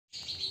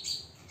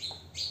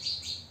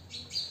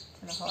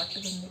హాట్గా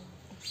ఉంది.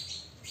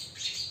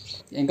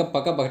 ఇంకా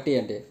పక్క బట్టి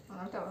అంటే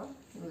అంటావా?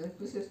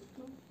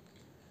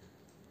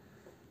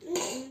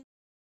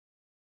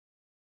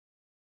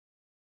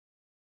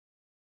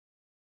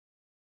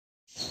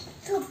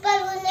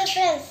 సూపర్ ఉంది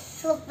ఫ్రెండ్స్,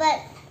 సూపర్.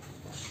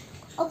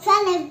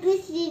 ఒకసారి లెగ్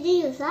పీస్ ఇది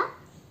చూసా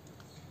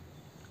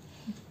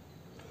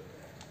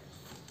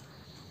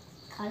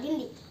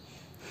కాలింది.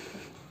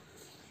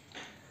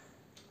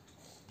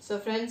 సో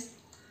ఫ్రెండ్స్,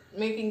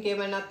 మీకు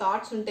ఇంకేమైనా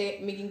థాట్స్ ఉంటే,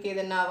 మీకు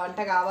ఇంకేదైనా వంట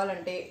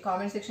కావాలంటే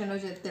కామెంట్ సెక్షన్లో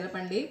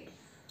తెలపండి.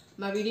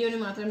 మా వీడియోని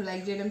మాత్రం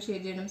లైక్ చేయడం,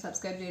 షేర్ చేయడం,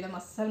 సబ్స్క్రైబ్ చేయడం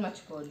అస్సలు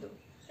మర్చిపోవద్దు.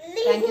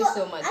 Thank you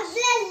so much.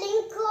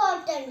 Link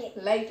కొట్టండి,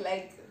 లైక్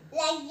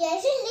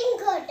చేసి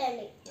లింక్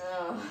కొట్టండి.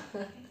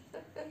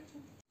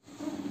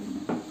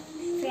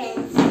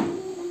 ఫ్రెండ్స్,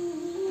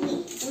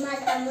 మా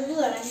తమ్ముడు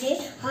చూడండి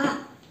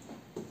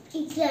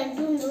ఇట్లా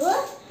అంటుండు.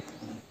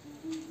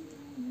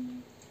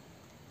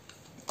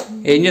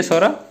 ఏం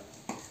చేస్తావురా?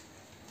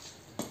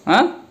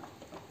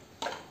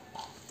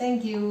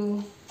 Thank you.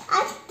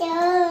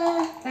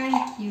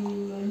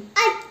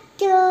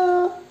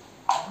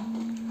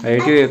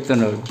 రైట్గా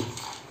చెప్తున్నాడు.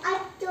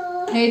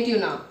 హేట్ యూ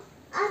నా,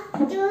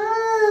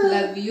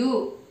 love you.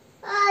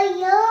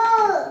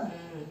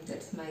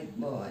 That's my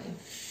boy.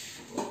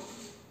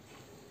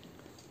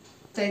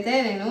 అయితే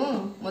నేను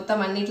మొత్తం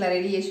అన్ని ఇట్లా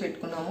రెడీ చేసి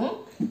పెట్టుకున్నాము.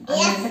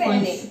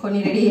 కొన్ని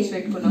రెడీ చేసి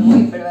పెట్టుకున్నాము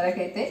ఇప్పటి వరకు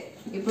అయితే.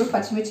 ఇప్పుడు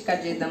పచ్చిమిర్చి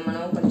కట్ చేద్దాం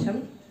మనం. కొంచెం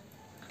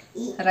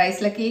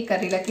రైస్లకి,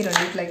 కర్రీలకి,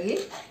 రెండిట్లకి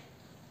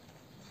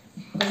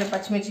కొంచెం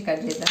పచ్చిమిర్చి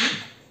కట్ చేద్దాం.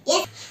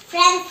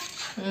 ఫ్రెండ్స్,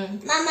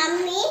 మా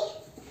మమ్మీ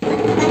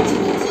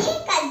పచ్చిమిర్చి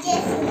కట్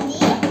చేస్తుంది,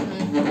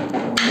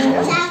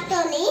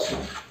 చాకుతోని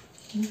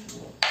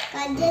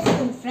కట్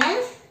చేస్తుంది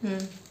ఫ్రెండ్స్.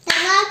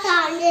 తర్వాత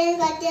ఆనియన్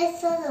కట్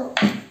చేస్తుందో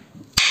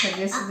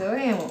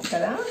ఏమో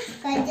కదా,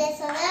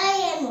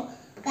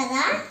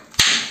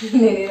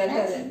 నేను ఏదంటే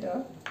అదేంటో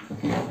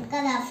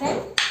కదా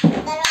ఫ్రెండ్స్.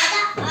 తర్వాత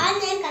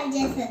ఆనియన్ కట్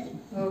చేస్తుంది.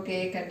 ఓకే,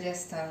 కట్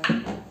చేస్తాను.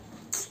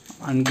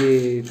 మనకి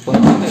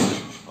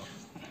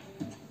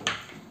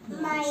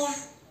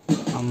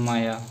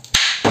అమ్మాయ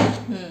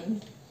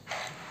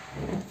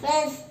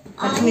ఫ్రెండ్స్,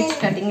 పచ్చిమిర్చి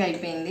కటింగ్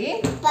అయిపోయింది.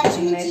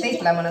 అయితే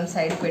ఇట్లా మనం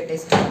సైడ్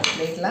పెట్టేసుకోవాలి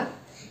ప్లేట్లా.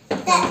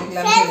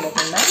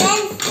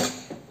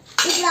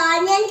 ఇట్లా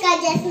ఆనియన్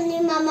కట్ చేస్తుంది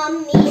మా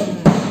మమ్మీ.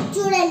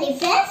 చూడండి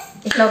ఫ్రెండ్స్,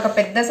 ఇట్లా ఒక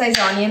పెద్ద సైజ్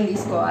ఆనియన్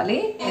తీసుకోవాలి.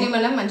 ఇది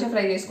మనం మంచిగా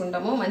ఫ్రై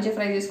చేసుకుంటాము. మంచిగా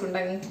ఫ్రై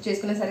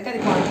చేసుకునేసరికి అది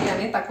క్వాంటిటీ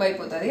అనేది తక్కువ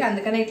అయిపోతుంది.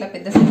 అందుకనే ఇట్లా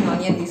పెద్ద సైజ్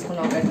ఆనియన్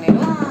తీసుకున్నాను ఒకటి.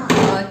 నేను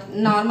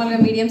నార్మల్గా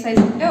మీడియం సైజ్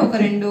ఉంటే ఒక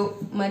 2,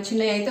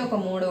 చిన్నవి అయితే ఒక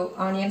 3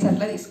 ఆనియన్స్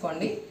అట్లా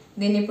తీసుకోండి.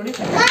 దీన్ని ఇప్పుడు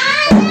ఇట్లా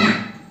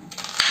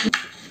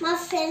మా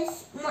ఫ్రెండ్స్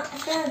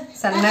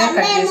సన్నగా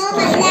కట్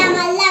చేసుకోవాలి.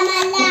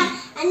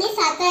 అని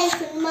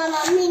సతాయిస్తుంది మా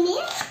మమ్మీని.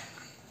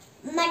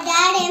 మా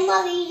డాడీ ఏమో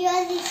వీడియో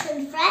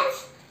తీస్తుంది ఫ్రెండ్స్.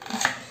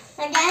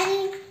 మా డాడీ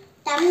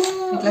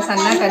ఇట్లా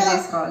సన్నగా కట్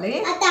చేసుకోవాలి.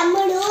 మా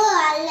తమ్ముడు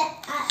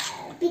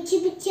పిచ్చి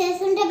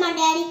చేస్తుంటే మా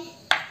డాడీ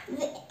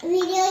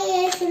వీడియో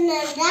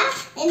చేస్తున్నాడా,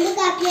 ఎందుకు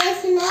అట్లా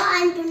చేస్తున్నావు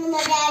అంటుండు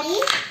మా డాడీ.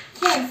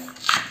 ఫ్రెండ్స్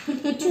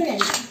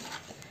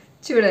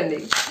చూడండి,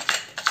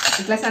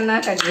 ఇట్లా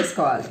సన్నగా కట్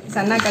చేసుకోవాలి.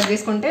 సన్నగా కట్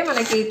చేసుకుంటే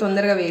మనకి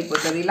తొందరగా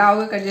వేయిపోతుంది.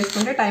 లావుగా కట్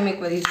చేసుకుంటే టైం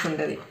ఎక్కువ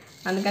తీసుకుంటుంది.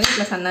 అందుకని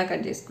ఇట్లా సన్నగా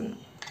కట్ చేసుకున్నాం.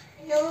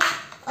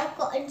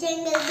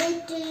 జంగల్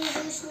బిట్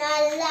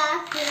చూసినల్లా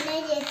కింద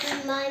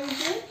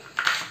చేస్తుంది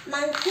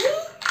మంకీ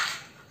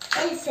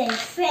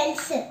ఎలిఫెంట్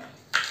ఫ్రెండ్స్.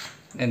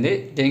 ఏంది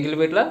జంగిల్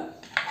బిట్లా?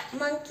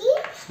 Monkey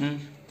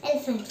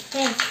elephant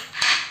friends.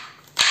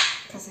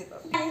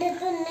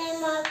 అందుకున్నాయి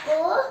మాకు.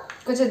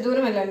 కొంచెం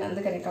దూరం వెళ్ళండి,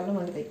 అందుకని కళ్ళు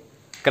మండుతాయి.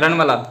 కరణ్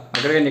మళ్ళా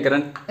అక్కడికి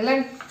కరణ్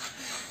వెళ్ళండి.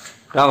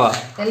 రావా?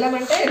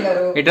 వెళ్ళమంటే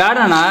వెళ్ళరు. ఇటు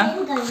రానా?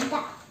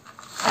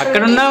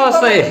 అక్కడున్నా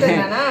వస్తాయి.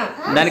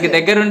 దానికి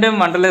దగ్గర ఉంటే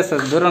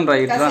మంటలేస్తుంది. దూరం రా.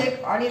 ఇట్లా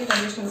ఆనియన్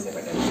కండిషన్స్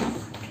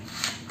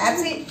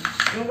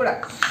కూడా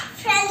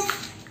ఫ్రెండ్స్,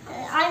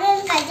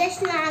 ఆనియన్ కట్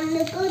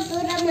చేసినందుకు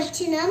దూరం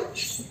వచ్చినాం.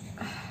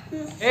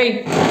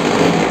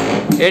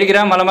 ఏడికి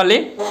రా మళ్ళీ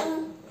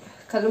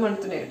కళ్ళు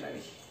మండుతున్నాయి.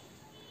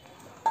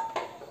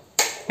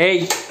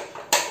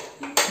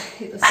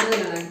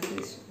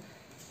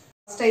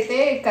 ఫస్ట్ అయితే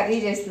కర్రీ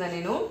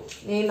చేస్తున్నాను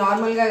నేను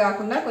నార్మల్గా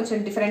కాకుండా కొంచెం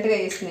డిఫరెంట్గా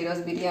చేస్తుంది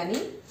ఈరోజు బిర్యానీ.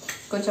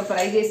 కొంచెం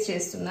ఫ్రై చేసి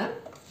చేస్తున్నా.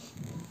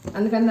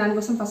 అందుకని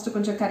దానికోసం ఫస్ట్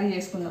కొంచెం కర్రీ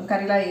చేసుకుందాం.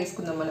 కర్రీలా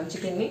చేసుకుందాం మనం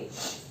చికెన్ని.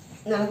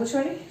 దాని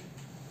కూర్చోండి.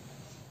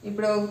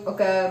 ఇప్పుడు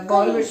ఒక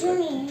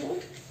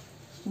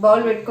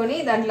బౌల్ పెట్టుకొని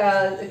దాంట్లో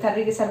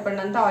కర్రీకి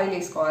సరిపడినంత ఆయిల్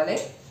వేసుకోవాలి.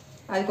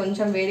 అది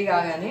కొంచెం వేడి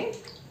కాగానే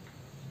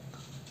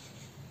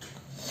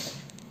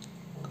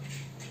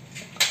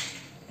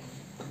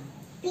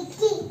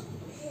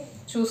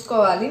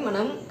చూసుకోవాలి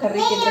మనం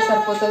కర్రీకి ఎంత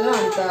సరిపోతుందో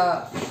అంత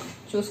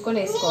చూసుకొని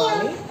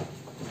వేసుకోవాలి.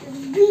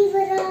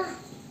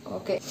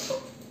 ఓకే,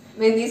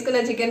 నేను తీసుకున్న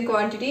చికెన్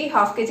క్వాంటిటీ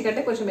 1/2 kg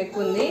కంటే కొంచెం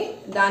ఎక్కువ ఉంది.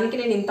 దానికి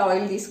నేను ఇంత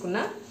ఆయిల్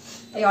తీసుకున్నా.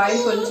 ఈ ఆయిల్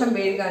కొంచెం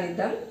వేడిగా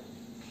అనిద్దాం.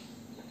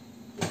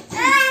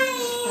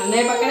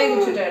 అన్నయ్య పక్కనే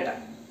కూర్చుంటాడట,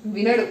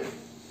 వినడు.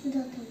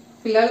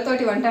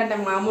 పిల్లలతోటి వంట అంటే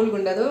మామూలుగా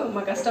ఉండదు.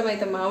 మా కష్టం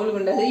అయితే మామూలుగా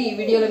ఉండదు. ఈ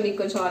వీడియోలో మీకు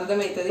కొంచెం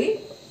అర్థమవుతుంది.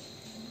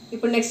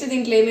 ఇప్పుడు నెక్స్ట్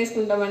దీంట్లో ఏం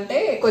వేసుకుంటామంటే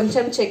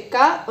కొంచెం చెక్క,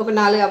 ఒక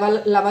 4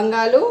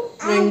 లవంగాలు,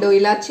 2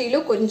 ఇలాచీలు,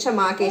 కొంచెం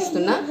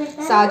ఆకేస్తున్నా.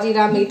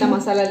 సాజీరా మిగతా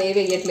మసాలాలు ఏవి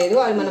వేయట్లేదు,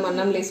 అవి మనం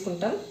అన్నంలో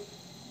వేసుకుంటాం.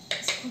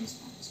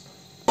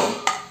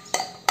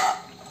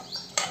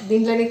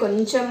 దీంట్లోని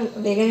కొంచెం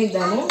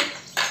వేగనిద్దాము.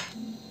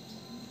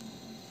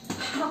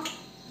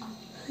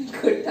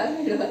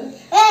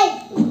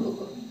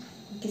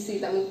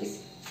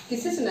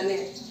 కిస్సేస్తున్నా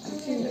నేను,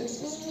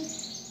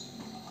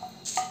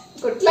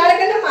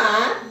 కొట్లాడకనమ్మా.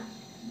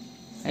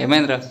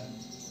 ఏమైందిరా?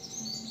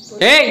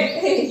 ఏయ్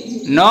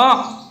నో.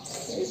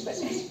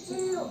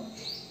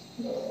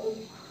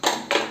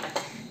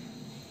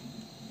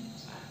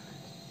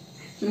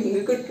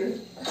 కొట్టు.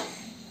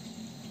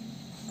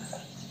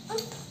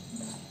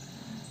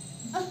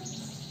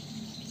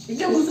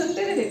 ఇట్లా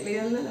కూర్చుంటేనే ఎట్లా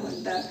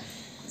అంట.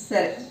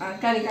 సరే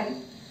కానీ కానీ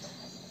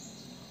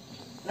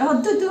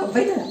వద్దు వద్దు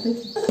అబ్బాయి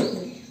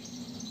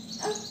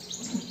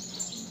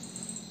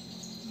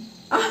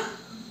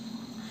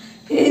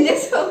ఏం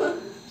చేస్తావు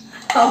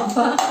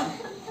అబ్బా.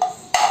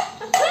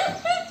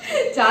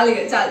 చాలు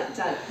ఇక చాలు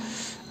చాలు.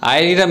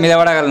 ఆయిల్ మీద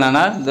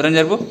పడగలనా? దూరం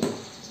జరుపు.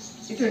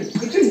 ఇటు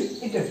ఇటు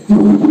ఇటు.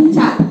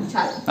 చాలు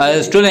చాలు.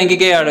 అది స్టూల్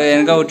వెనకకే ఆడు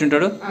వెనక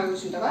కూర్చుంటాడు.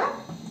 కూర్చుంటావా?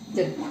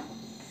 జరుపు.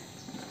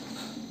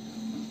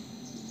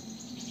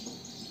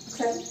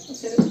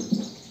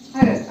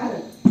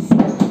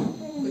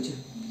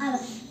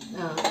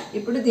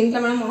 ఇప్పుడు దీంట్లో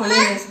మనం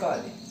ఆనియన్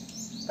వేసుకోవాలి.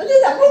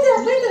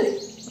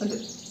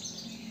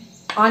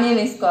 ఆనియన్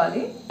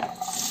వేసుకోవాలి.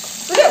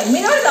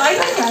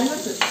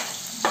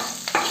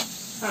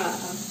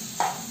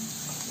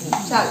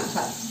 చాలు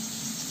చాలు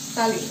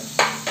చాలు.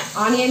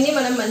 ఆనియన్ని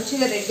మనం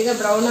మంచిగా రెడ్గా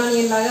బ్రౌన్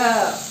ఆనియన్ లాగా,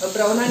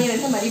 బ్రౌన్ ఆనియన్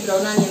అంటే మరీ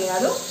బ్రౌన్ ఆనియన్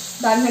కాదు,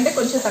 దానికంటే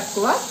కొంచెం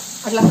తక్కువ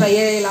అట్లా ఫ్రై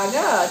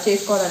అయ్యేలాగా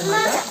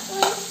చేసుకోవాలన్నమాట.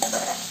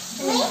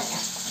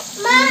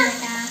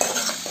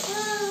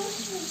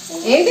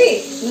 ఏంటి?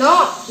 నో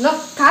నో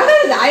కాదు,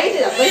 రాయేది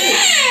అబ్బాయి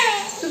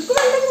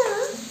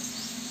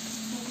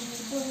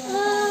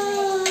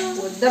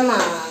వద్దమ్మా.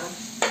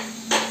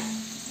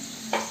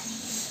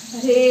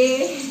 అరే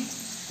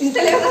ఇంత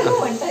లేవు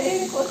వంట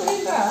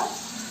కోసమేంట్రా?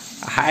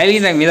 ఆయిల్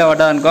మీద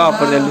పడ్డా అనుకో,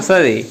 అప్పుడు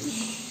తెలుస్తుంది.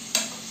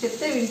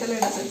 చెప్తే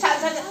వింటలేడు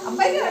అసలు.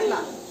 అబ్బాయి అట్లా.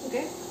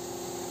 ఓకే,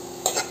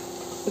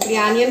 ఇప్పుడు ఈ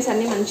ఆనియన్స్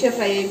అన్నీ మంచిగా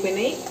ఫ్రై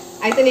అయిపోయినాయి.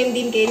 అయితే నేను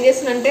దీనికి ఏం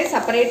చేస్తున్నానంటే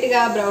సపరేట్గా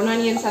బ్రౌన్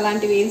ఆనియన్స్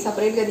అలాంటివి ఏం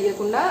సపరేట్గా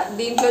తీయకుండా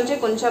దీంట్లోంచి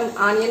కొంచెం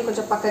ఆనియన్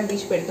కొంచెం పక్కకు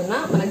తీసి పెడుతున్నా,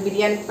 మనకు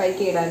బిర్యానీ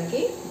పైకి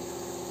వేయడానికి.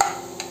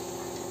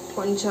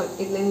 కొంచెం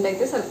ఇది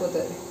నిండైతే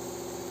సరిపోతుంది.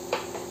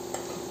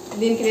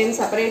 దీనికి నేను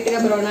సపరేట్గా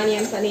బ్రౌన్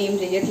ఆనియన్స్ అని ఏం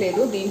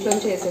చేయట్లేదు,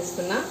 దీంట్లోంచి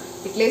వేసేస్తున్నా.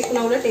 ఇట్లా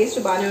వేసుకున్నా కూడా టేస్ట్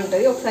బాగానే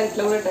ఉంటుంది, ఒకసారి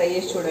ఇట్లా కూడా ట్రై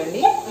చేసి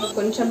చూడండి.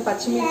 కొంచెం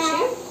పచ్చిమిర్చి,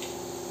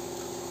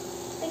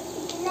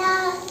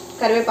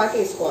 కరివేపాకు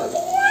వేసుకోవాలి.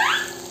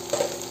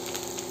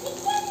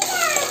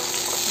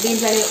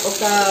 దీంట్లో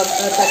ఒక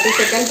 30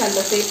 సెకండ్స్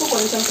అంతసేపు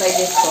కొంచెం ఫ్రై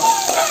చేసుకోవాలి.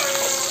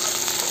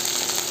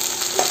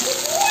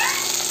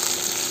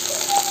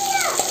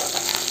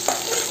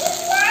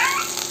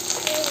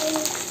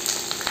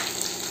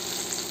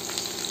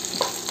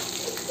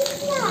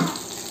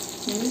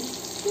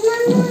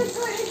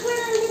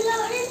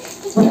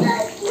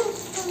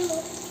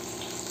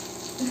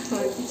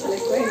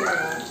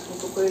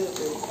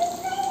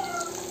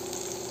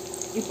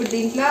 ఇప్పుడు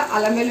దీంట్లో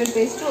అల్లం వెల్లుల్లి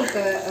పేస్ట్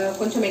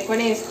కొంచెం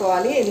ఎక్కువనే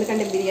వేసుకోవాలి,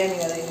 ఎందుకంటే బిర్యానీ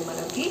కదా ఇది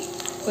మనకి.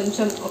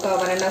 కొంచెం ఒక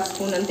 1.5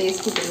 స్పూన్ అంత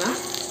వేసుకుంటున్నా.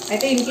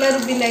 అయితే ఇంట్లో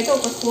రుబ్బింది అయితే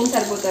 1 స్పూన్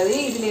సరిపోతుంది.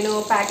 ఇది నేను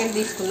ప్యాకెట్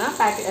తీసుకున్నా,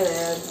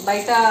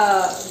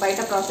 బయట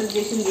ప్రాసెస్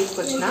చేసి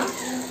తీసుకొచ్చిన,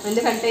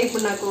 ఎందుకంటే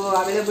ఇప్పుడు నాకు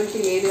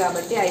అవైలబిలిటీ లేదు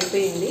కాబట్టి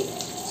అయిపోయింది.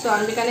 సో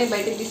అందుకనే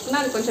బయటకు తీసుకున్నా.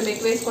 అది కొంచెం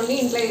ఎక్కువ వేసుకోండి,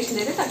 ఇంట్లో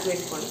వేసింది అయితే తక్కువ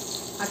వేసుకోండి.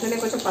 అట్లనే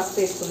కొంచెం పసుపు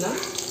వేసుకుందాం.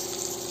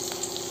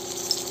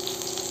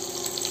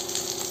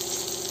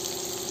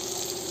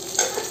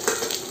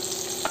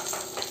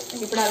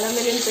 ఇప్పుడు అల్లం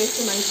వెల్లుల్లి పేస్ట్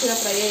మంచిగా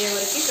ఫ్రై అయ్యే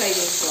వరకు ఫ్రై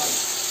చేసుకోవాలి.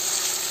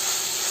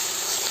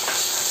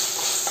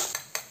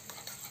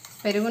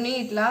 పెరుగుని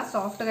ఇట్లా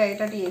సాఫ్ట్గా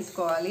అయ్యేటట్టు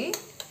చేసుకోవాలి,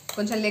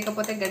 కొంచెం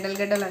లేకపోతే గడ్డలు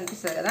గడ్డలు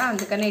అనిపిస్తుంది కదా,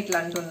 అందుకనే ఇట్లా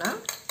అంటున్నా.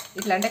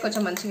 ఇట్లా అంటే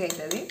కొంచెం మంచిగా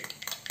అవుతుంది.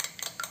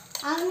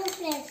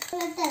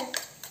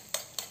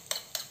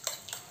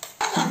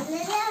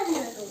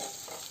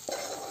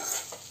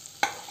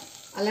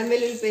 అల్లం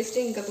వెల్లుల్లి పేస్ట్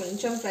ఇంకా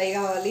కొంచెం ఫ్రై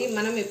కావాలి.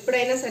 మనం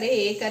ఎప్పుడైనా సరే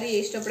ఏ కర్రీ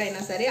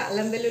చేసేటప్పుడైనా సరే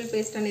అల్లం వెల్లుల్లి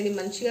పేస్ట్ అనేది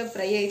మంచిగా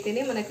ఫ్రై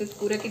అయితేనే మనకు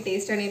కూరకి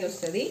టేస్ట్ అనేది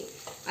వస్తుంది.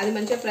 అది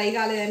మంచిగా ఫ్రై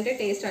కాలేదంటే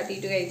టేస్ట్ అటు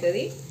ఇటుగా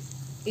అవుతుంది.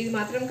 ఇది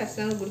మాత్రం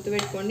ఖచ్చితంగా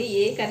గుర్తుపెట్టుకోండి.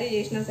 ఏ కర్రీ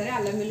చేసినా సరే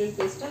అల్లం వెల్లుల్లి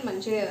పేస్ట్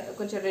మంచిగా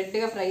కొంచెం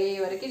రెడ్గా ఫ్రై అయ్యే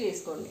వరకు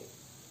చేసుకోండి.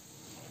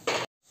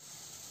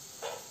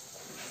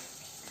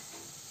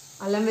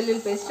 అల్లం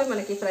వెల్లుల్లి పేస్ట్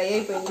మనకి ఫ్రై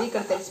అయిపోయింది,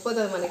 ఇక్కడ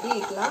తెలిసిపోతుంది మనకి.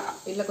 ఇట్లా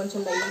ఇట్లా కొంచెం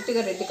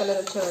లైట్గా రెడ్ కలర్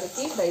వచ్చే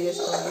వరకు ఫ్రై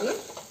చేసుకోండి,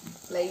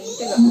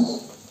 లైట్గా.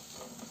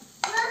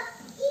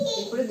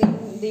 ఇప్పుడు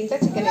దీంట్లో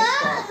చికెన్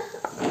వేసుకోవాలి.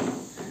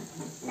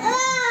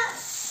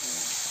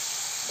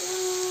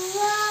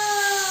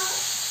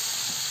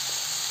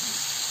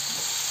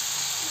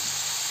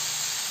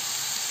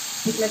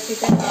 ఇట్లా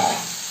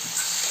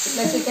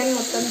చికెన్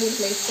మొత్తం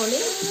దీంట్లో వేసుకొని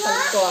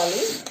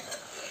కలుపుకోవాలి.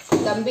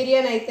 దమ్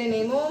బిర్యానీ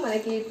అయితేనేమో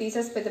మనకి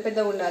పీసెస్ పెద్ద పెద్ద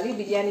ఉండాలి,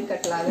 బిర్యానీ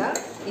కట్ లాగా.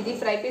 ఇది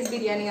ఫ్రై పీస్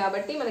బిర్యానీ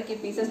కాబట్టి మనకి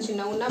పీసెస్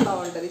చిన్నగా ఉన్నా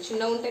బాగుంటుంది.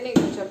 చిన్నగా ఉంటేనే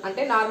కొంచెం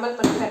అంటే నార్మల్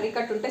మనకి కర్రీ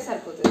కట్ ఉంటే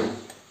సరిపోతుంది.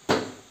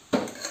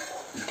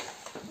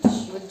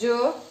 బుజ్జు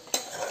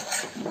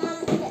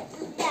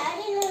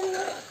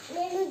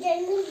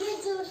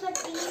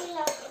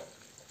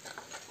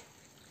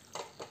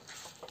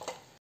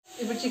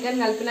ఇప్పుడు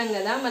చికెన్ కలిపినాం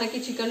కదా, మనకి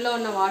చికెన్లో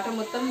ఉన్న వాటర్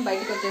మొత్తం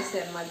బయటకు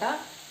వచ్చేస్తాయి అనమాట.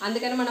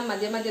 అందుకని మనం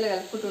మధ్య మధ్యలో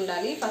కలుపుకుంటూ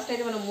ఉండాలి. ఫస్ట్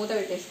అయితే మనం మూత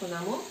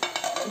పెట్టేసుకున్నాము.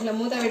 ఇట్లా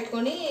మూత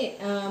పెట్టుకొని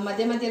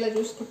మధ్య మధ్యలో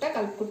చూసుకుంటా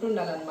కలుపుకుంటూ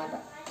ఉండాలన్నమాట.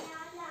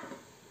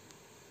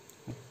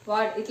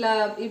 ఇట్లా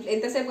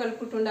ఎంతసేపు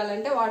కలుపుకుంటూ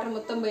ఉండాలంటే వాటర్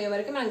మొత్తం పోయే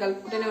వరకు మనం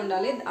కలుపుకుంటూనే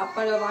ఉండాలి.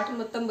 అప్పుడు వాటర్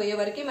మొత్తం పోయే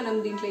వరకు మనం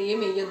దీంట్లో ఏం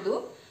వేయొద్దు,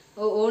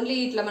 ఓన్లీ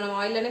ఇట్లా మనం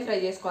ఆయిల్లోనే ఫ్రై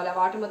చేసుకోవాలి.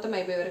 వాటర్ మొత్తం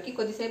అయిపోయే వరకు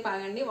కొద్దిసేపు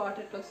ఆగండి.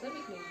 వాటర్ ఎట్లా వస్తుందో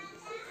మీకు నేను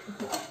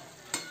చూపిస్తాను.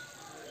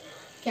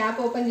 క్యాప్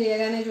ఓపెన్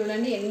చేయగానే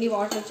చూడండి ఎన్ని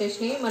వాటర్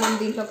వచ్చేసినాయి. మనం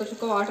దీంట్లో ఒక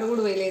చుక్క వాటర్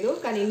కూడా వేయలేదు,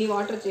 కానీ ఇన్ని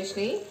వాటర్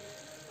వచ్చేసినాయి.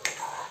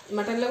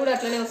 మటన్లో కూడా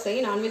అట్లనే వస్తాయి.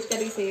 నాన్ వెజ్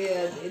కర్రీస్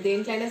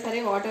దేంట్లో అయినా సరే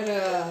వాటర్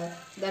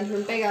దాంట్లో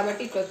ఉంటాయి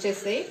కాబట్టి ఇట్లా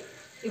వచ్చేస్తాయి.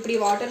 ఇప్పుడు ఈ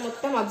వాటర్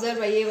మొత్తం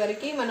అబ్జర్వ్ అయ్యే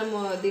వరకు మనం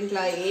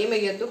దీంట్లో ఏం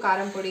వేయొద్దు,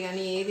 కారం పొడి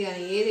కానీ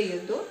ఏది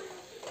వేయొద్దు.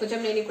 కొంచెం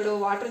నేను ఇప్పుడు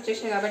వాటర్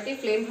వచ్చేసినాయి కాబట్టి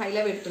ఫ్లేమ్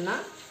హైలో పెడుతున్నా.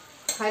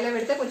 హైలో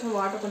పెడితే కొంచెం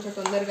వాటర్ కొంచెం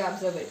తొందరగా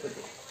అబ్జర్వ్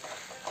అయిపోతుంది.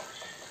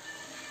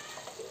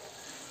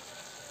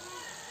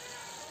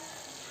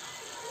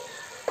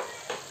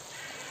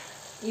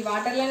 ఈ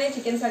వాటర్లోనే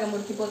చికెన్ సగం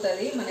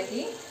ఉడికిపోతుంది మనకి.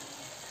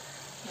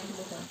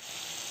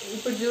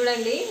 ఇప్పుడు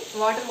చూడండి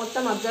వాటర్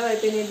మొత్తం అబ్జర్వ్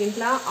అయిపోయింది.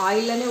 దీంట్లో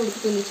ఆయిల్లోనే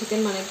ఉడుకుతుంది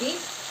చికెన్ మనకి.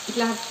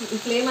 ఇట్లా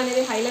ఫ్లేమ్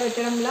అనేది హైలో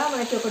పెట్టడంలో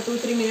మనకి ఒక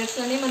 2-3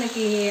 మినిట్స్లోనే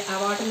మనకి ఆ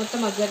వాటర్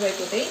మొత్తం అబ్జర్వ్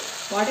అయిపోతాయి.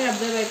 వాటర్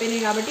అబ్జర్వ్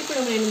అయిపోయినాయి కాబట్టి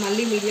ఇప్పుడు నేను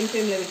మళ్ళీ మీడియం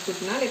ఫ్లేమ్లో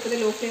పెట్టుకుంటున్నా, లేకపోతే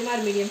లో ఫ్లేమ్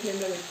ఆర్ మీడియం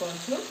ఫ్లేమ్లో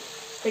పెట్టుకోవచ్చు.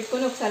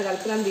 పెట్టుకొని ఒకసారి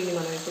కలుపుదాం దీన్ని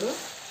మనం. ఇప్పుడు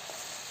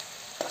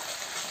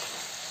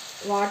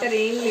వాటర్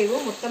ఏం లేవు,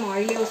 మొత్తం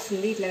ఆయిలే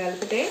వస్తుంది. ఇట్లా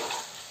కలిపితే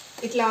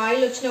ఇట్లా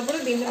ఆయిల్ వచ్చినప్పుడు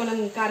దీంట్లో మనం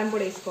కారం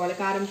పొడి వేసుకోవాలి.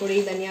 కారం పొడి,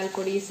 ధనియాల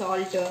పొడి,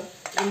 సాల్ట్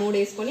ఈ 3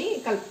 వేసుకొని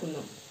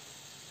కలుపుకుందాం.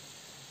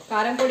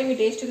 కారం పొడి మీ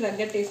టేస్ట్కి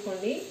తగ్గట్టు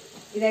వేసుకోండి.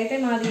 ఇదైతే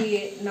మాది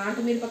నాటు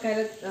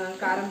మిరపకాయల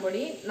కారం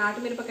పొడి. నాటు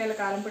మిరపకాయల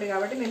కారం పొడి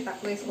కాబట్టి మేము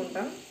తక్కువ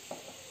వేసుకుంటాం.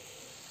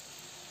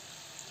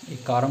 ఈ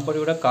కారం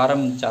పొడి కూడా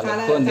కారం చాలా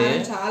ఎక్కువ ఉంది,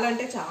 చాలా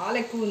అంటే చాలా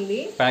ఎక్కువ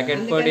ఉంది.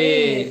 ప్యాకెట్ పొడి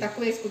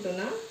తక్కువ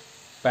వేసుకుంటున్నా.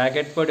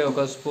 ప్యాకెట్ పొడి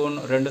 1 స్పూన్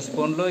 2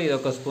 స్పూన్లు, ఇది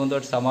 1 స్పూన్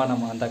తోటి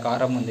సమానం, అంత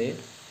కారం ఉంది.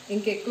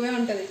 ఇంకెక్కువే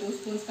ఉంటుంది, 2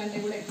 స్పూన్స్ కంటే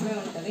కూడా ఎక్కువే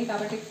ఉంటుంది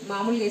కాబట్టి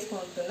మామూలుగా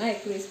వేసుకుంటున్నా,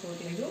 ఎక్కువ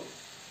వేసుకోవట్లేదు.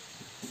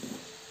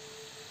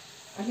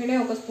 అట్లనే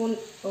ఒక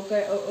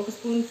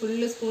స్పూన్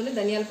ఫుల్ స్పూన్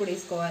ధనియాల పొడి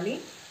వేసుకోవాలి.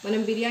 మనం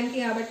బిర్యానీకి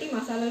కాబట్టి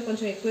మసాలాలు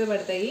కొంచెం ఎక్కువే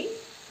పడతాయి.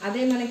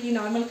 అదే మనకి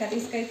నార్మల్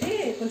కర్రీస్కి అయితే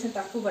కొంచెం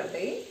తక్కువ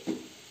పడతాయి.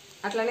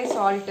 అట్లనే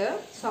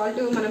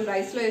సాల్ట్ మనం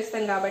రైస్లో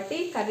వేస్తాం కాబట్టి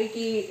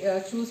కర్రీకి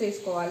చూసి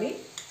వేసుకోవాలి.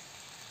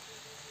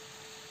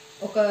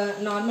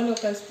 నార్మల్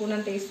 1 స్పూన్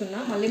అంత వేస్తున్నా,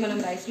 మళ్ళీ మనం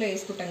రైస్లో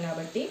వేసుకుంటాం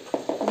కాబట్టి.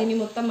 దీన్ని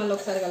మొత్తం మళ్ళీ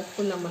ఒకసారి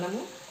కలుపుకుందాం మనము.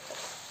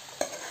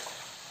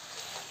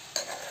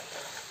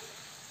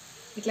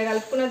 ఇట్లా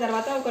కలుపుకున్న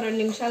తర్వాత ఒక 2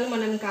 నిమిషాలు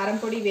మనం కారం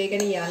పొడి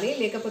వేగనియాలి,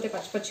 లేకపోతే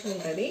పచ్చిగా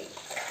ఉంటుంది.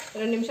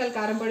 2 నిమిషాలు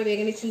కారం పొడి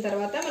వేగనిచ్చిన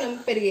తర్వాత మనం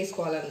పెరుగు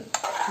వేసుకోవాలని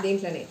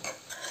దీంట్లోనే.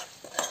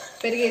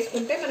 పెరుగు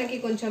వేసుకుంటే మనకి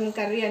కొంచెం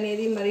కర్రీ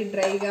అనేది మరి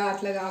డ్రైగా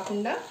అట్లా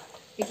కాకుండా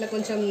ఇట్లా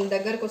కొంచెం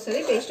దగ్గరకు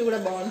వస్తుంది. టేస్ట్ కూడా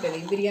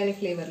బాగుంటుంది బిర్యానీ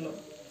ఫ్లేవర్లో.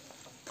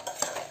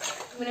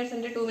 2 మినిట్స్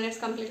అంటే 2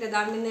 మినిట్స్ కంప్లీట్గా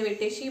దాని మీదే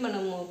పెట్టేసి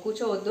మనం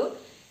కూర్చోవద్దు,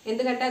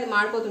 ఎందుకంటే అది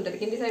మాడిపోతుంటుంది.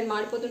 కింది సైడ్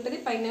మాడిపోతుంటుంది,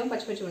 పైన ఏమో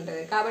పచ్చి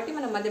ఉంటుంది. కాబట్టి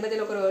మనం మధ్య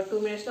మధ్యలో ఒక 2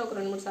 మినిట్స్లో ఒక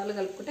 2-3 సార్లు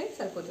కలుపుకుంటే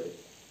సరిపోతుంది.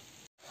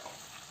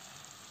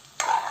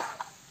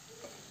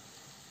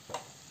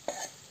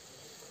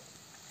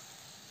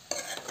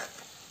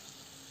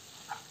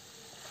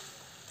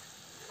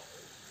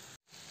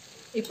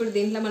 ఇప్పుడు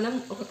దీంట్లో మనం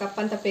 1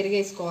 కప్ అంతా పెరుగు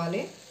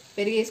వేసుకోవాలి.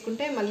 పెరుగు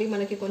వేసుకుంటే మళ్ళీ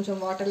మనకి కొంచెం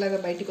వాటర్ లాగా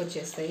బయటికి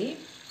వచ్చేస్తాయి.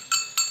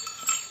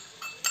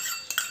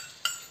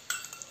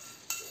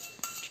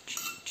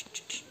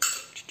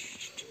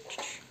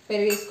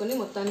 పెరుగు వేసుకొని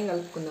మొత్తాన్ని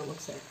కలుపుకుందాం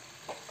ఒకసారి.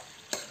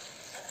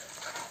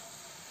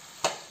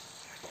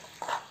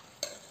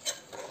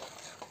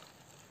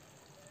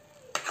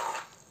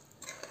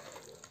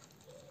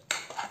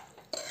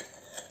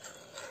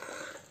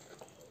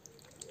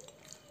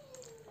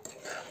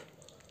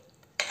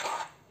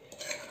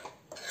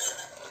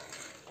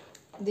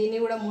 దీన్ని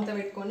కూడా మూత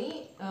పెట్టుకొని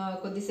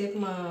కొద్దిసేపు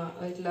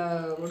ఇట్లా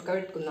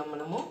ఉడకబెట్టుకుందాం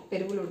మనము.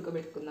 పెరుగులు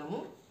ఉడకబెట్టుకుందాము.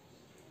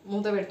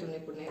 మూత పెడుతుంది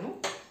ఇప్పుడు నేను.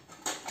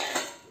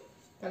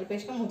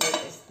 కలిపేసిన మూత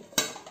పెట్టేస్తాను.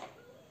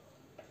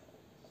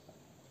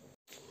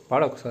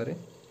 పాడొకసారి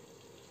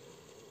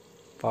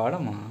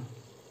పాడమ్మా,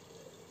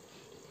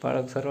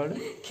 పాడొకసారి వాడు.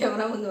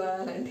 కెమెరా ముందు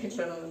వాడాలంటే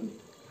ఎట్లా ఉంది,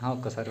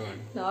 ఒక్కసారి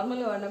వాడు.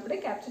 నార్మల్గా వాడినప్పుడే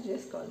క్యాప్చర్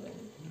చేసుకోవాలి.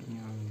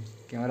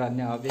 కెమెరా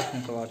అన్నీ ఆఫ్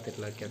చేసినాక వాడితే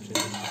ఇట్లా క్యాప్చర్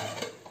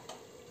చేసుకోవాలి.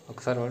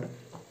 ఒకసారి వాడు.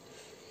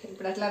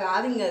 ఇప్పుడు అట్లా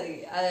రాదు, ఇంకా అది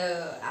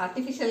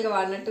ఆర్టిఫిషియల్గా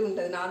వాడినట్టు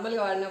ఉంటుంది.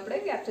 నార్మల్గా వాడినప్పుడే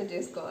క్యాప్చర్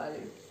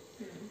చేసుకోవాలి.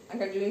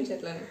 అక్కడ చూపించి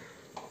అట్లానే.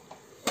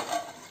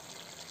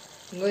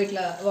 ఇంకో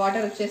ఇట్లా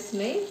వాటర్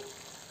వచ్చేస్తున్నాయి.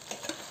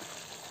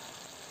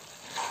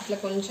 ఇట్లా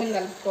కొంచెం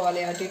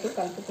కలుపుకోవాలి, అటు ఇటు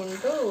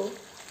కలుపుకుంటూ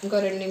ఇంకో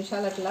 2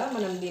 నిమిషాలు అట్లా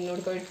మనం దీన్ని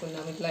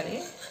ఉడకబెట్టుకుందాం ఇట్లానే.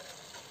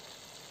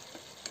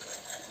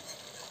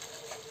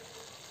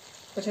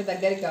 కొంచెం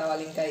దగ్గరికి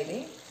కావాలి ఇంకా ఇది.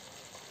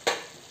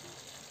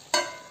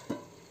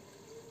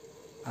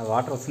 ఆ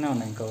వాటర్ వస్తూనే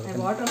ఉన్నాయి ఇంకా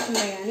వాటర్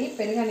వస్తున్నాయి కానీ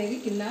పెరుగు అనేది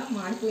కింద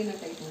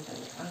మాడిపోయినట్టు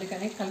అయిపోతుంది,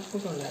 అందుకనే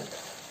కలుపుకుంటూ ఉండాలి.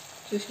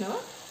 చూసినావా,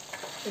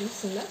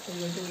 తెలుస్తుందా?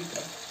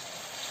 ఇక్కడ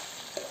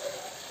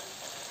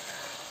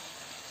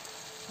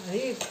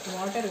అది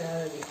వాటర్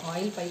కాదు, అది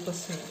ఆయిల్ పైకి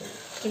వస్తుంది,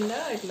 కింద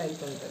ఇట్లా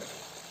అయిపోతుంది.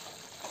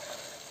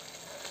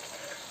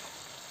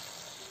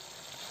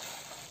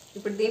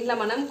 ఇప్పుడు దీంట్లో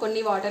మనం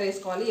కొన్ని వాటర్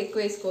వేసుకోవాలి,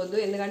 ఎక్కువ వేసుకోవద్దు,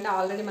 ఎందుకంటే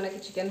ఆల్రెడీ మనకి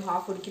చికెన్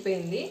హాఫ్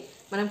ఉడికిపోయింది.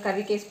 మనం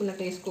కర్రీకి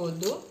వేసుకున్నట్టు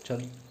వేసుకోవద్దు.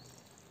 చాలు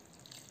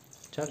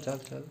చాలు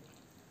చాలు చాలు.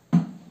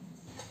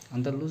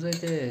 అంత లూజ్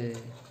అయితే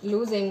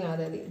లూజ్ ఏం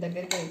కాదు, అది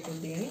దగ్గరికి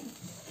అయిపోద్ది. కానీ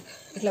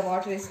ఇట్లా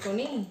వాటర్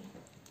వేసుకొని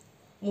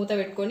మూత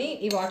పెట్టుకొని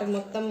ఈ వాటర్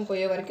మొత్తం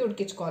పోయే వరకు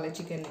ఉడికించుకోవాలి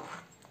చికెన్ని.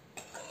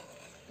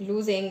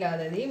 లూజ్ ఏం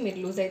కాదు అది, మీరు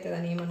లూజ్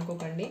అవుతుందని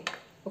ఏమనుకోకండి.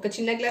 ఒక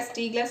చిన్న గ్లాస్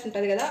టీ గ్లాస్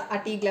ఉంటుంది కదా, ఆ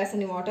టీ గ్లాస్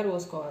అని వాటర్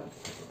పోసుకోవాలి.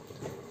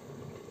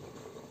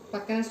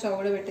 పక్కన స్టవ్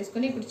కూడా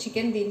పెట్టేసుకొని ఇప్పుడు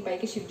చికెన్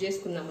దీనిపైకి షిఫ్ట్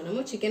చేసుకుందాం. మనము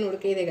చికెన్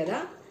ఉడికేదే కదా,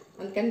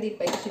 అందుకని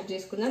దీనిపైకి షిఫ్ట్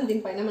చేసుకుందాం.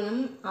 దీనిపైన మనం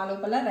ఆ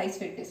లోపల రైస్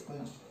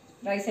పెట్టేసుకుందాం.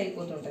 రైస్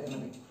అయిపోతుంటుంది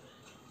మనకి.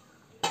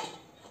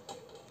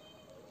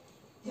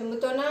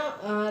 చెంబుతోన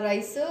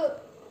రైస్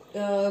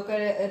ఒక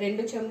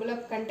 2 చెంబుల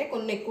కంటే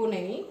కొన్ని ఎక్కువ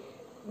ఉన్నాయి.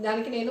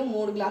 దానికి నేను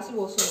 3 గ్లాసులు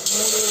పోస్తున్నాను,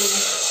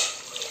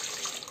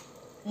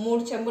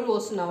 3 చెంబులు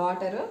పోస్తున్నా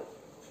వాటర్.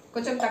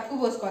 కొంచెం తక్కువ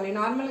పోసుకోవాలి.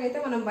 నార్మల్గా అయితే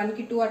మనం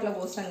 1కి 2 అట్లా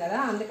పోస్తాం కదా,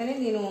 అందుకని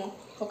నేను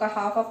ఒక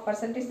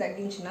 0.5%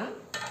 తగ్గించిన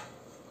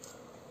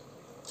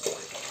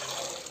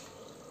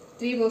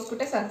 3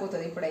 పోసుకుంటే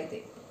సరిపోతుంది. ఇప్పుడైతే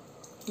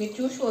మీరు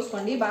చూసి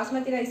పోసుకోండి.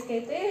 బాస్మతి రైస్కి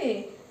అయితే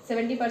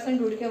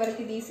 70% ఉడికే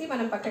వరకు తీసి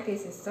మనం పక్కకి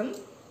వేసేస్తాం.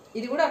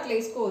 ఇది కూడా అట్లా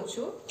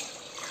వేసుకోవచ్చు,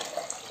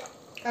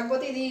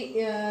 కాకపోతే ఇది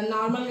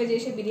నార్మల్గా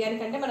చేసే బిర్యానీ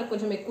కంటే మనకు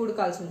కొంచెం ఎక్కువ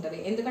ఉడకాల్సి ఉంటుంది.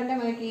 ఎందుకంటే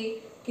మనకి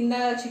కింద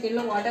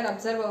చికెన్లో వాటర్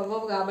అబ్జర్వ్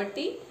అవ్వవు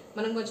కాబట్టి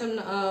మనం కొంచెం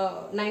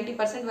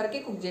 90% వరకే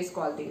కుక్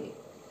చేసుకోవాలి దీన్ని.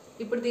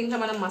 ఇప్పుడు దీంట్లో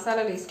మనం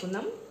మసాలాలు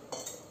వేసుకుందాం.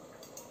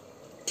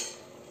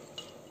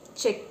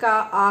 చెక్క,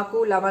 ఆకు,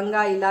 లవంగ,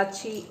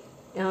 ఇలాచి,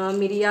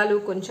 మిరియాలు,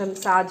 కొంచెం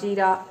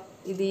సాజీరా,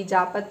 ఇది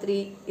జాపత్రి,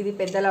 ఇది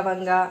పెద్ద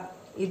లవంగ,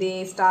 ఇది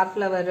స్టార్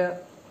ఫ్లవర్,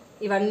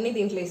 ఇవన్నీ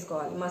దీంట్లో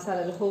వేసుకోవాలి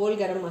మసాలాలు. హోల్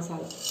గరం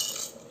మసాలా.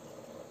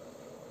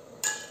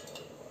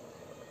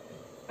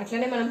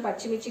 అట్లనే మనం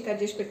పచ్చిమిర్చి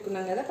కట్ చేసి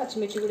పెట్టుకున్నాం కదా,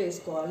 పచ్చిమిర్చి కూడా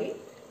వేసుకోవాలి.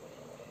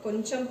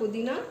 కొంచెం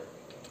పుదీనా,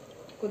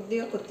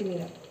 కొద్దిగా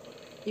కొత్తిమీర,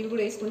 ఇవి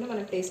కూడా వేసుకుంటే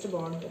మనకు టేస్ట్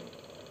బాగుంటుంది.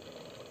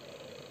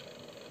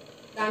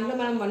 దాంట్లో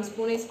మనం 1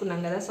 స్పూన్ వేసుకున్నాం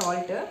కదా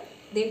సాల్ట్,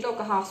 దీంట్లో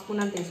ఒక 1/2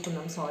 స్పూన్ అంత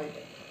వేసుకున్నాం సాల్ట్.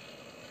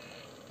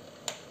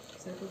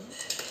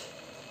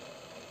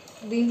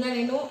 దీంట్లో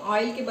నేను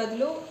ఆయిల్కి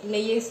బదులు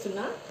నెయ్యి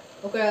వేస్తున్నా.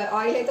 ఒక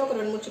ఆయిల్ అయితే ఒక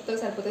 2-3 చుక్కలు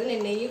సరిపోతుంది.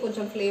 నేను నెయ్యి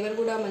కొంచెం ఫ్లేవర్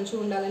కూడా మంచిగా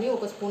ఉండాలని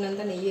 1 స్పూన్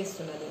అంతా నెయ్యి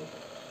వేస్తున్నాను.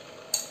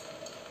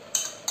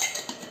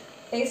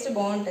 టేస్ట్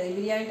బాగుంటుంది,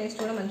 బిర్యానీ టేస్ట్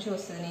కూడా మంచిగా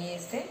వస్తుంది నెయ్యి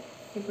వేస్తే.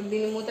 ఇప్పుడు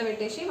దీన్ని మూత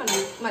పెట్టేసి మనం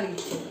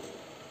మరిగించుకుందాం.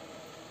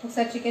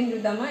 ఒకసారి చికెన్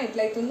చూద్దామా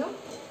ఎట్లయితుందో.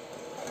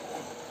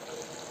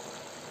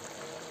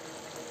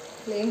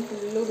 ఫ్లేమ్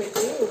ఫుల్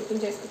పెట్టి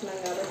ఉడికించేసుకుంటున్నాం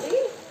కాబట్టి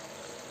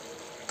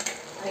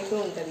అయితూ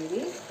ఉంటుంది.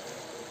 ఇది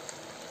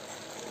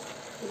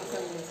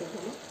మసాలా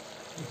వేసేద్దాము.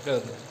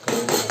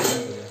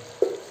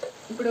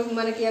 ఇప్పుడు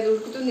మనకి అది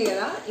ఉడుకుతుంది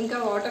కదా, ఇంకా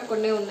వాటర్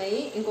కొన్నే ఉన్నాయి.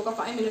 ఇంకొక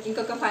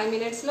 5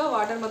 మినిట్స్లో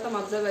వాటర్ మొత్తం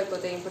అబ్జర్వ్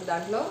అయిపోతాయి ఇప్పుడు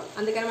దాంట్లో.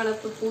 అందుకని మనం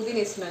ఇప్పుడు పుదీనా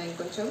వేస్తున్నాను.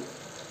 ఇంకొంచెం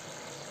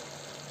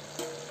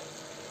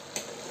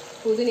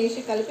పుదీనా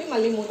వేసి కలిపి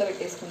మళ్ళీ మూత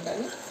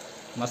పెట్టేసుకుంటాను.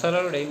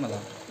 మసాలా కూడా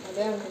వేయి,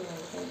 అదే అనుకున్నాను.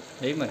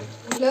 మరి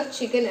ఇంట్లో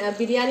చికెన్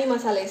బిర్యానీ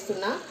మసాలా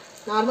వేస్తున్నా.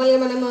 నార్మల్గా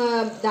మనం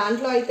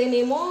దాంట్లో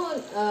అయితేనేమో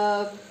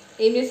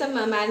ఏం చేస్తాం,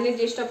 మ్యారినేట్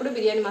చేసేటప్పుడు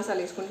బిర్యానీ మసాలా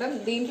వేసుకుంటాం.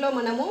 దీంట్లో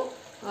మనము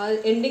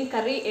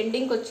కర్రీ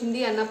ఎండింగ్కి వచ్చింది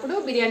అన్నప్పుడు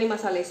బిర్యానీ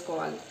మసాలా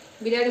వేసుకోవాలి.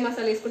 బిర్యానీ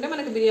మసాలా వేసుకుంటే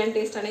మనకి బిర్యానీ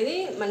టేస్ట్ అనేది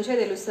మంచిగా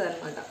తెలుస్తుంది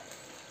అనమాట.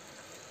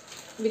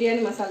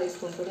 బిర్యానీ మసాలా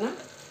వేసుకుంటున్నా.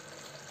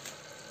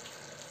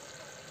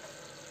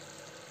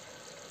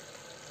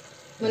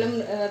 మనం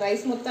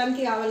రైస్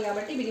మొత్తానికి కావాలి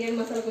కాబట్టి బిర్యానీ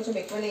మసాలా కొంచెం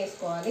ఎక్కువనే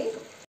వేసుకోవాలి.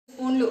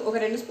 ఒక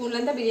 2 స్పూన్లు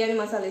అంతా బిర్యానీ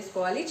మసాలా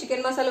వేసుకోవాలి.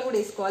 చికెన్ మసాలా కూడా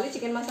వేసుకోవాలి.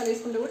 చికెన్ మసాలా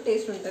వేసుకుంటే కూడా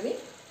టేస్ట్ ఉంటుంది.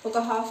 ఒక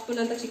 1/2 స్పూన్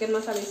అంతా చికెన్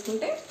మసాలా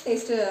వేసుకుంటే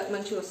టేస్ట్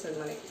మంచిగా వస్తుంది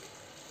మనకి.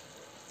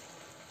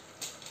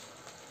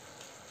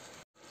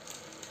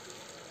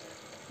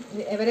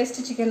 ఎవరెస్ట్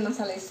చికెన్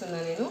మసాలా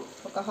వేస్తున్నాను నేను.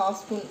 ఒక 1/2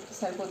 స్పూన్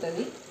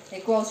సరిపోతుంది,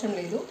 ఎక్కువ అవసరం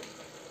లేదు.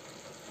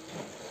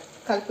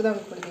 కలుపుదాం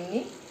ఇప్పుడు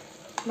దీన్ని.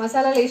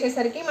 మసాలాలు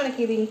వేసేసరికి మనకి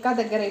ఇది ఇంకా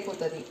దగ్గర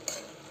అయిపోతుంది.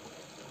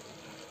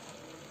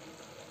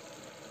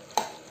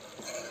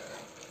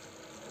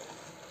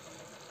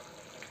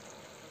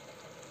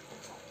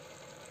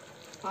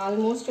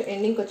 ఆల్మోస్ట్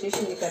ఎండింగ్కి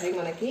వచ్చేసింది కర్రీ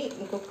మనకి.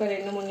 ఇంకొక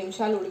 2-3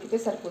 నిమిషాలు ఉడికితే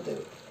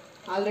సరిపోతుంది.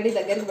 ఆల్రెడీ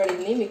దగ్గరికి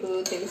పడింది, మీకు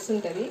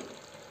తెలుస్తుంటుంది.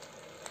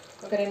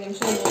 ఒక 2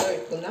 నిమిషాలు మూత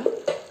పెట్టుకుందాం.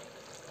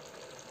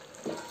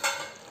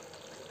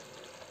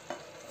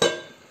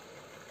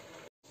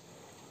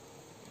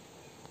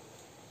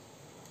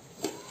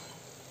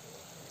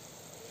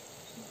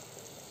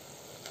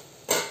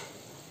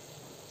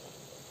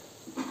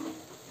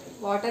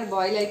 వాటర్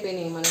బాయిల్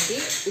అయిపోయినాయి మనకి.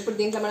 ఇప్పుడు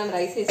దీంట్లో మనం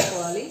రైస్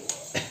వేసుకోవాలి.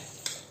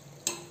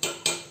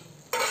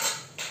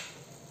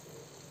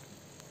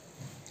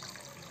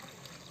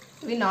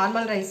 చెప్పి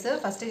నార్మల్ రైస్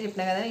ఫస్టే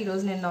చెప్పినా కదా,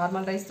 ఈరోజు నేను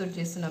నార్మల్ రైస్ తోటి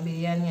చేస్తున్నా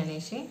బిర్యానీ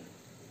అనేసి.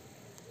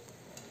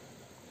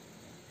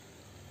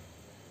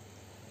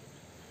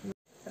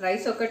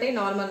 రైస్ ఒక్కటే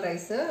నార్మల్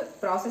రైస్,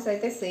 ప్రాసెస్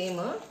అయితే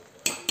సేమ్.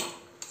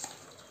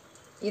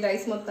 ఈ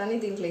రైస్ మొత్తాన్ని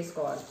దీంట్లో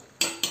వేసుకోవాలి.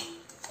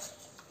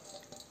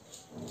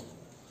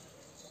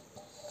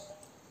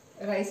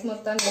 రైస్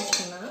మొత్తాన్ని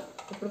వేసుకున్నా,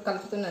 ఇప్పుడు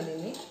కలుపుతున్నా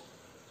దీన్ని.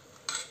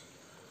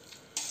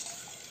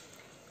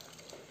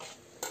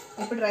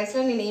 ఇప్పుడు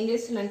రైస్లో నేను ఏం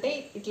చేస్తున్నా అంటే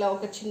ఇట్లా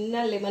ఒక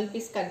చిన్న లెమన్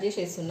పీస్ కట్ చేసి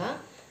వేస్తున్నా.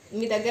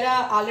 మీ దగ్గర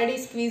ఆల్రెడీ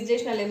స్క్వీజ్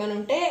చేసిన లెమన్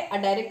ఉంటే ఆ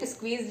డైరెక్ట్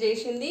స్క్వీజ్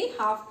చేసింది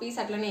హాఫ్ పీస్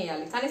అట్లనే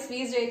వేయాలి. కానీ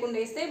స్క్వీజ్ చేయకుండా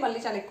వేస్తే మళ్ళీ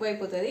చాలా ఎక్కువ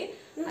అయిపోతుంది,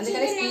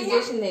 అందుకని స్క్వీజ్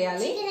చేసింది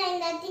వేయాలి.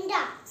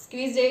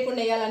 స్క్వీజ్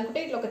చేయకుండా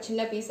వేయాలనుకుంటే ఇట్లా ఒక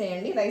చిన్న పీస్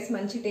వేయండి. రైస్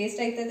మంచి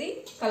టేస్ట్ అవుతుంది,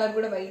 కలర్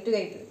కూడా వైట్గా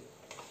అవుతుంది.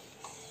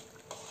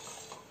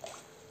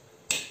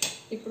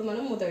 ఇప్పుడు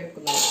మనం మూత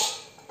పెట్టుకుందాం.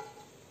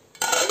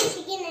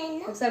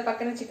 ఒకసారి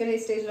పక్కన చికెన్ ఏ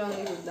స్టేజ్లో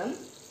ఉంది చూద్దాం.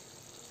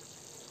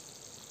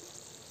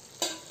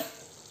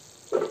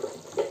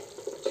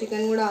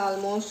 చికెన్ కూడా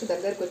ఆల్మోస్ట్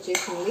దగ్గరకు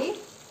వచ్చేసింది.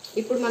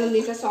 ఇప్పుడు మనం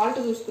దీంట్లో సాల్ట్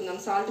చూసుకుందాం,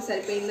 సాల్ట్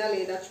సరిపోయిందా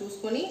లేదా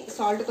చూసుకొని,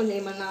 సాల్ట్ కొంచెం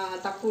ఏమన్నా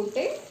తక్కువ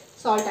ఉంటే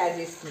సాల్ట్ యాడ్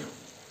చేసుకుందాం.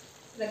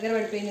 దగ్గర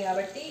పడిపోయింది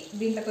కాబట్టి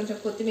దీంట్లో కొంచెం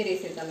కొత్తిమీర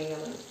వేసేద్దాం. ఇంకా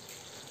మనం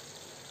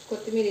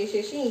కొత్తిమీర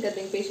వేసేసి ఇంకా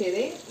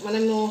దింపేసేదే.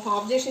 మనము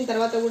ఆఫ్ చేసిన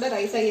తర్వాత కూడా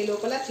రైస్ అయ్యే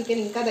లోపల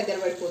చికెన్ ఇంకా దగ్గర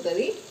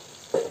పడిపోతుంది.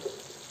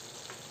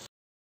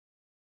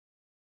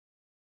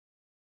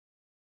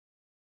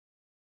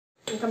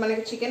 ఇంకా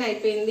మనకి చికెన్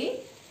అయిపోయింది,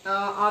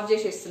 ఆఫ్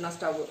చేసేస్తున్నా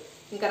స్టవ్.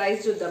 ఇంకా రైస్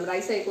చూద్దాం,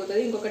 రైస్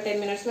అయిపోతుంది. ఇంకొక 10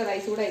 minutesలో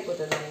రైస్ కూడా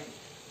అయిపోతుంది మనకి.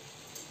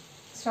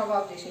 స్టవ్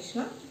ఆఫ్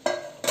చేసేసిన,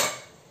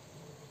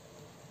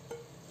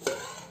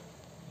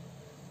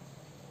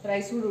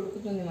 రైస్ కూడా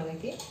ఉడుకుతుంది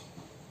మనకి.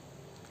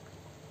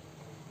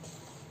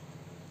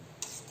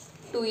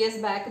 2 years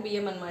బ్యాక్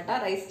బియ్యం అనమాట.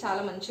 రైస్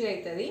చాలా మంచిగా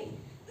అవుతుంది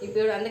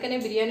ఇప్పుడు, అందుకనే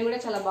బిర్యానీ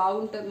కూడా చాలా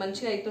బాగుంటుంది,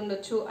 మంచిగా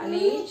అవుతుండొచ్చు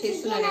అని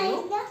చేస్తున్నాను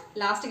నేను.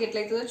 లాస్ట్కి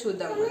ఎట్లయితుందో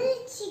చూద్దాం.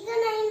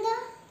 చికెన్ అయిందా?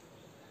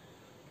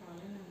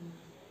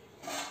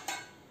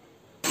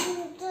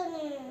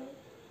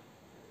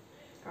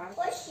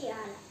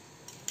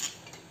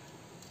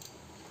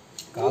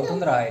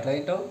 కాలుతుందిరా ఎట్లా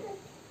తింటావు?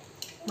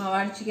 మా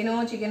వాడు చికెనో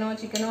చికెనో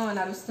చికెనో అని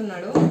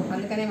అరుస్తున్నాడు,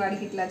 అందుకనే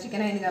వాడికి ఇట్లా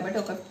చికెన్ అయింది కాబట్టి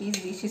ఒక పీస్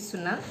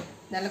తీసిస్తున్నా.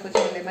 దాంట్లో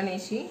కొంచెం లెమన్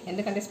వేసి,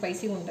 ఎందుకంటే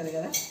స్పైసీగా ఉంటుంది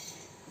కదా.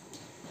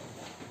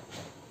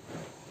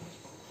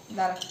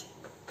 దారా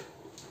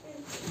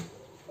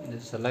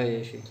చల్లగా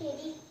చేసి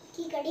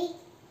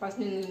ఫస్ట్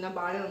నేను నిన్న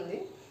బాగానే ఉంది,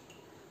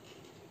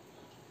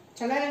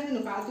 చల్లగా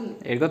నువ్వు కాలుతుంది.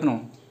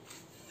 ఎడుగుతున్నావు?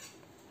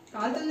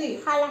 కాలుతుంది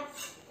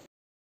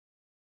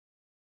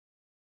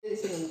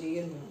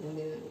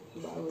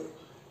బాగు.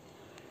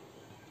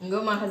 ఇంకో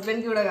మా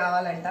హస్బెండ్కి కూడా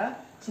కావాలంట,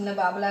 చిన్న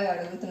బాబులాగా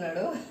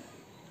అడుగుతున్నాడు,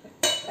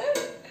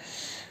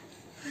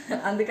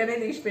 అందుకనే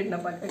తీసి పెట్టిన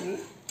పక్కకి.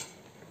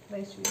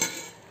 రైస్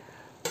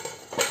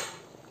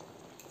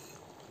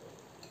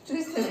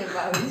చూస్తే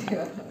బాగా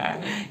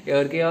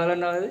ఎవరికి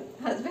కావాలన్నావు? అది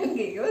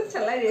హస్బెండ్కి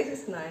చల్లగా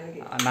చేసిస్తున్నా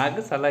ఆయనకి. నాకు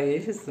చల్లగా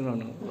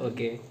చేసిస్తున్నాను.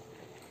 ఓకే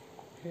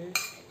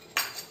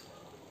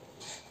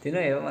తిను,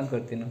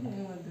 ఏమనుకోరు, తిను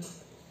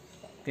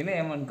తిను,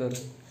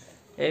 ఏమనుకోరు.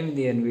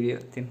 ఏమిది అని వీడియో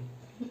తిను,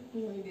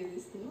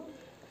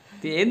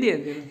 ఏంది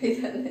అది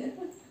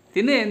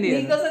తిను, ఏంది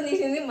నీకోసం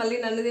తీసింది మళ్ళీ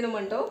నన్ను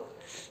తినమంటావు.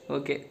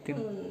 ఓకే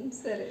తిను.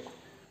 సరే,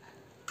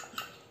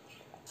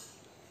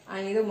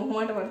 ఆయన ఏదో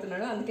మొహమాట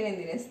పడుతున్నాడు, అందుకే నేను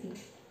తినేస్తున్నా.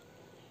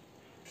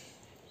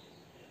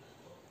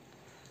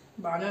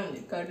 బాగానే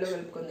ఉంది, కర్డ్లో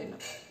కలుపుకొని తిన్నా.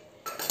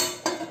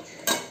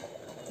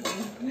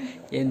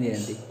 ఏంది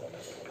ఏంది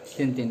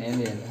తిను తిను,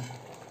 ఏంది ఏంది.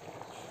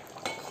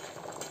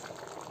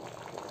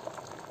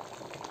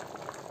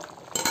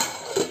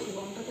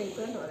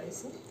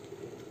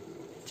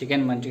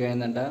 చికెన్ మంచిగా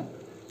అయిందంట,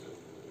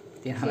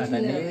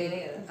 తినాలంటే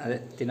అదే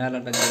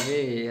తినాలంట చెప్పి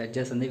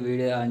వచ్చేస్తుంది.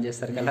 వీడియో ఆన్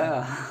చేస్తారు కదా,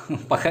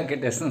 పక్కకి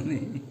పెట్టేస్తుంది.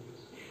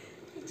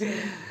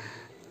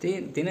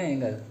 తినే ఏం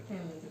కాదు,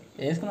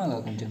 వేసుకున్నావు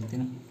కదా కొంచెం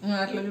తిను.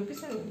 అట్లా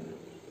చూపిస్తాను,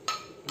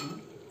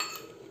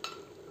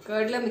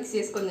 కర్డ్లో మిక్స్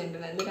చేసుకొని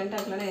తింటాను, ఎందుకంటే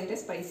అట్లనే అయితే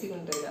స్పైసీగా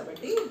ఉంటుంది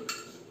కాబట్టి.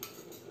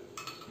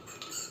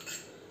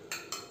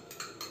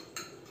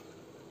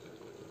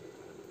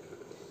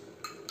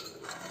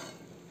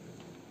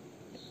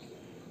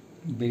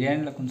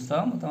 బిర్యానీలో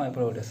కొంచుతావా మొత్తం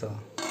అయిపోయి కొట్టేస్తావా?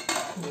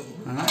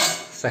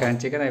 సగం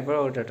చికెన్ అయిపోయి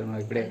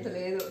కొట్టేట్టున్నావు ఇప్పుడే.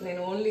 లేదు, నేను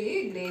ఓన్లీ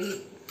గ్రేవీ,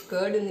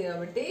 కర్డ్ ఉంది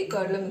కాబట్టి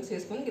కర్డ్లో మిక్స్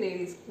చేసుకొని గ్రేవీ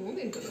తీసుకుని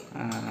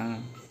తింటున్నాను.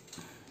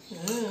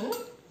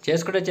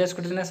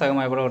 చేసుకుంటేనే సగం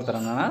అయిపోయి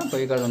కొడతారన్నా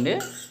పొయ్యి కాడ ఉండి.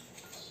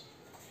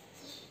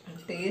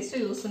 టేస్ట్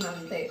చూస్తున్నాను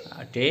అంతే.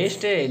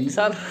 టేస్ట్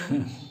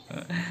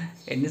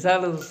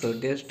ఎన్నిసార్లు చూస్తావు?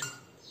 టేస్ట్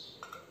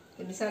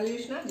ఎన్నిసార్లు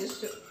చూసినా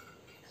జస్ట్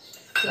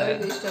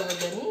వేస్ట్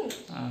అవ్వద్దని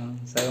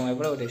సగం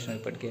అయిపోయి కొట్టేసినావు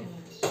ఇప్పటికే.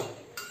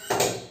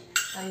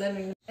 అందరు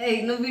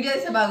నువ్వు వీడియో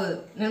చేస్తే బాగోదు,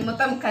 నేను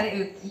మొత్తం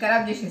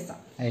ఖరాబ్ చేసేస్తా.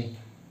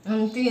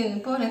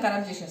 పో, నేను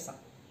ఖరాబ్ చేసేస్తా.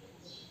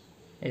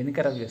 ఎందుకు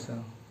ఖరాబ్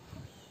చేస్తావు?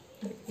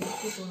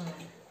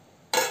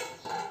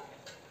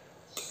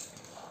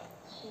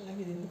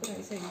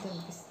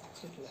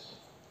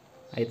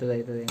 అవుతుంది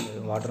అవుతుంది,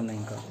 వాటర్ ఉన్నాయి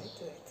ఇంకా.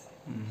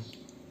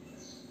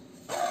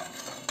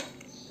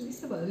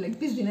 చూపిస్తే బాగా లెగ్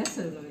పీస్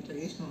తినేస్తారు మనం ఇట్లా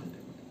చేసినాం అంటే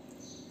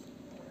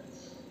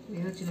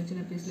ఏదో చిన్న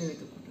చిన్న పీస్లు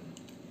వెతుక్కుంటాను.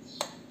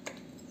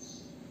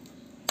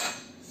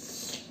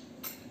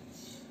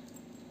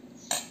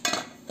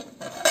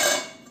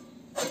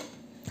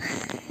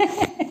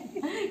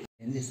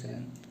 ఏం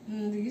తీస్తాను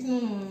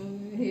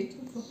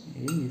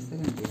ఏం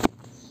తీస్తానండి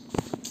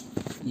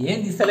ఏం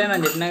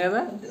తీస్తలేనని చెప్పినా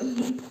కదా.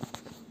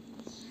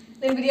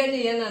 నేను బిర్యానీ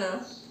చేయను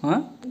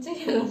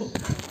చెయ్యను.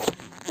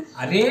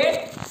 అరే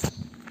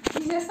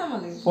తీసేస్తాం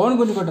మళ్ళీ ఫోన్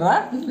గుంజుకుంటారా?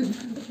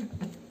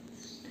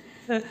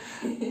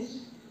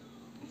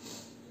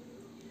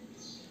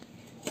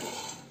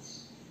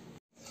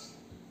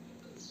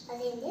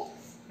 అదేంటి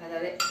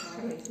అదే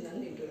కారం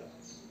వేసిందని తింటున్నాం.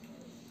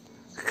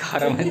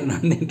 కారమైన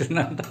నన్ను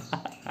తింటున్నా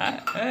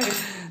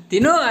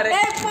తిను. అరే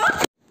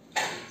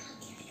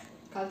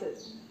కాదు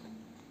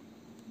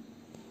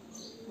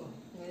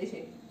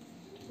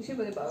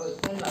పోతే బాగా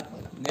ఫోన్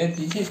లాక్కుండా నేను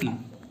తీసేసిన.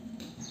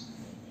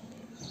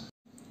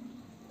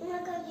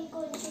 నాకు అది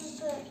కొంచెం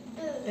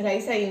పెట్టు.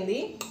 రైస్ అయింది.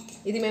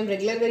 ఇది మేము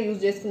రెగ్యులర్గా యూజ్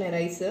చేసుకునే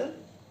రైస్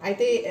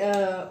అయితే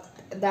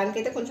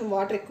దానికైతే కొంచెం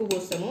వాటర్ ఎక్కువ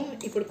పోస్తాము.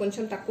 ఇప్పుడు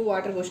కొంచెం తక్కువ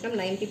వాటర్ పోసినాం.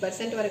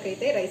 90% వరకు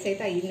అయితే రైస్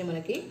అయితే అయ్యింది.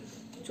 మనకి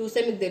చూస్తే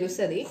మీకు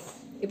తెలుస్తుంది.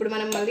 ఇప్పుడు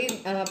మనం మళ్ళీ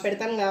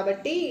పెడతాం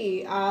కాబట్టి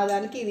ఆ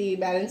దానికి ఇది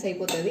బ్యాలెన్స్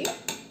అయిపోతుంది.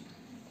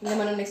 ఇంకా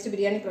మనం నెక్స్ట్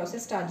బిర్యానీ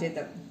ప్రాసెస్ స్టార్ట్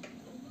చేద్దాం.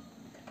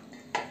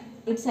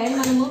 ఇటు సైడ్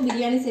మనము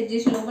బిర్యానీ సెట్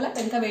చేసే లోపల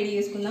పెంక వేడి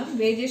చేసుకుందాం.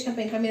 వేడి చేసిన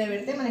పెంక మీద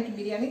పెడితే మనకి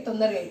బిర్యానీ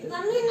తొందరగా అవుతుంది.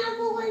 మమ్మీ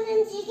నాకు కొంచెం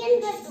చికెన్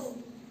పెట్టు.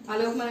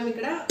 అలాగే మనం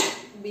ఇక్కడ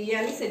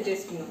బిర్యానీ సెట్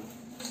చేసుకుందాం.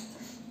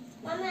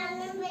 మమ్మీ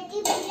అన్నం పెట్టి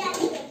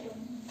బిర్యానీ పెట్టు.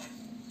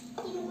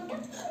 తినుకుంటా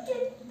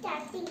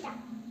తింటా.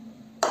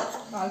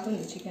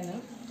 కాలుతుంది చికెన్.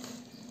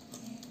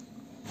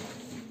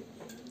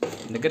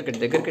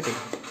 దగ్గరకట్టి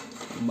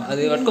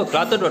అది పట్టుకో,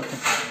 క్లాత్ తోటి పట్టుకో.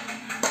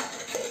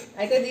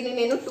 అయితే దీన్ని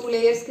నేను 2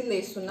 లేయర్స్ కింద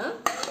వేస్తున్నా.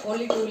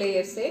 Only 2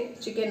 లేయర్సే.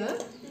 Chicken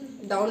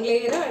down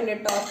layer and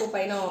top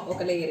పైన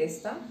ఒక లేయర్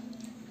వేస్తా.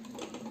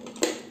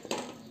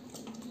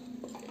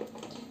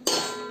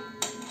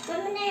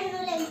 మమ్మీ నేను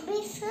లెగ్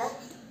పీస్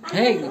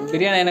హే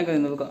బిర్యానీ అయినాక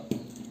నువ్వు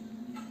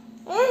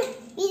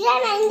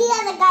బిర్యానీ అయింది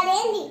కదా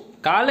గడేంది.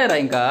 కాలేరా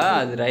ఇంకా?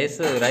 అది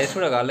రైస్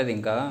కూడా కాలేదు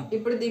ఇంకా.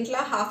 ఇప్పుడు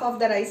దీంట్లో హాఫ్ ఆఫ్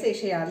ద రైస్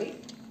వేసేయాలి.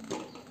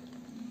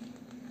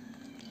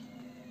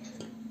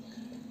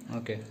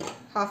 Okay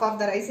half of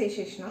the rice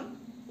వేసేసిన.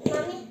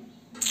 మమ్మీ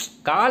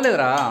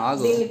కాలేదురా,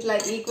 ఆగు. దీన్ని ఇట్లా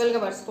ఈక్వల్గా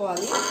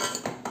పరుచుకోవాలి.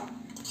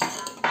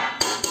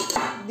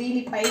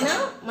 దీనిపైన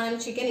మనం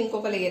చికెన్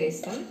ఇంకొక లేయర్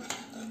వేస్తాం.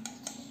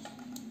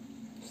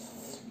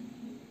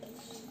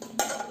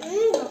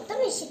 మొత్తం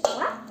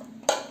వేసుకోవా?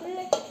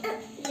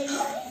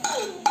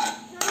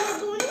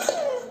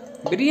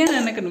 బిర్యానీ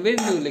అయినాక నువ్వే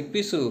లెగ్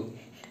పీసు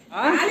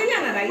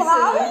రైస్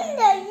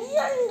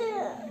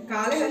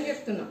కాలేదని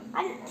చెప్తున్నా.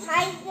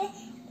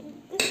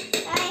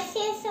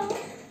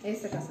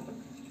 వేస్తా కాస్త.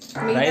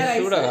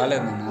 రైస్ కూడా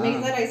కాలేదు.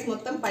 మిగతా రైస్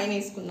మొత్తం పైన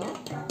వేసుకున్నాం.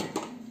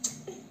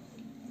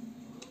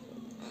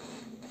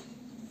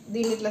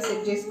 దీన్ని ఇట్లా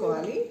సెట్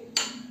చేసుకోవాలి.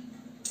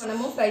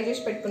 మనము ఫ్రై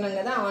చేసి పెట్టుకున్నాం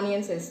కదా,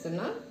 ఆనియన్స్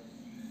వేస్తున్నా.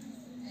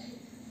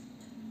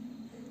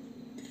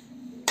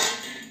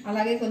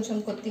 అలాగే కొంచెం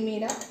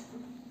కొత్తిమీర,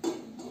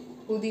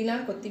 పుదీనా,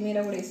 కొత్తిమీర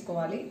కూడా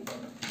వేసుకోవాలి.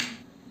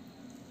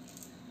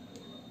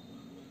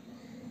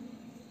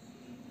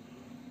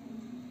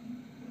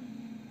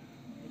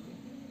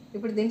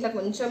 ఇప్పుడు దీంట్లో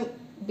కొంచెం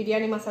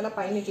బిర్యానీ మసాలా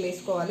పైన ఇట్లా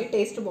వేసుకోవాలి.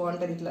 టేస్ట్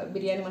బాగుంటుంది ఇట్లా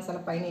బిర్యానీ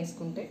మసాలా పైన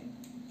వేసుకుంటే.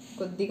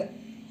 కొద్దిగా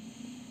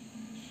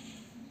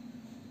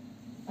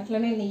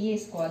అట్లనే నెయ్యి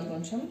వేసుకోవాలి.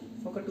 కొంచెం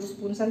ఒక 2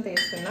 స్పూన్స్ అంతా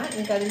వేస్తున్నా.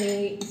 ఇంకా అది మీ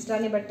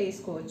ఇష్టాన్ని బట్టి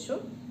వేసుకోవచ్చు.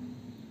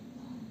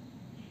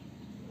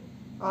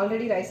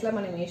 ఆల్రెడీ రైస్లో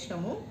మనం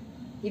వేసినాము.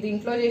 ఇది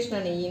ఇంట్లో చేసిన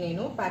నెయ్యి,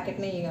 నేను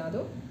ప్యాకెట్ నెయ్యి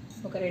కాదు.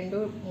 ఒక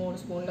 2-3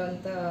 స్పూన్లు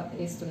అంతా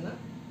వేస్తున్నా.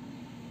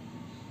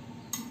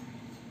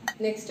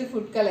 Next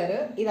food colour.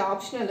 ఇది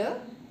ఆప్షనల్,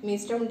 మీ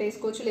ఇష్టం ఉంటే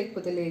వేసుకోవచ్చు,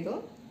 లేకపోతే లేదు.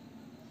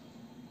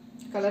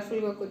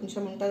 కలర్ఫుల్గా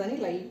కొంచెం ఉంటుందని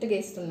లైట్గా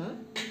వేస్తున్నా.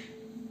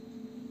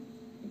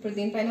 ఇప్పుడు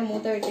దీనిపైన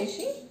మూత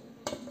పెట్టేసి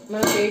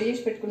మనం వేడి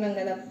చేసి పెట్టుకున్నాం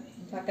కదా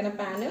పక్కన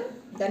ప్యాన్,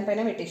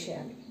 దానిపైన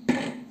పెట్టేసేయాలి.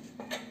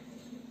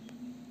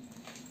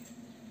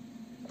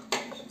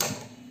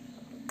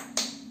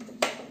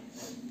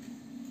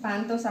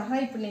 ప్యాన్తో సహా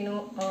ఇప్పుడు నేను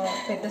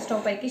పెద్ద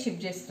స్టవ్ పైకి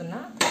షిఫ్ట్ చేస్తున్నా.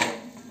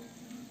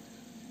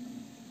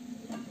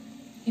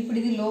 ఇప్పుడు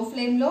ఇది లో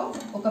ఫ్లేమ్లో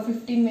ఒక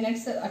 15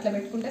 మినిట్స్ అట్లా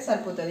పెట్టుకుంటే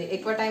సరిపోతుంది.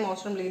 ఎక్కువ టైం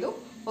అవసరం లేదు.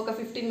 ఒక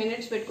 15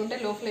 మినిట్స్ పెట్టుకుంటే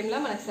లో ఫ్లేమ్లో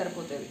మనకు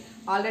సరిపోతుంది.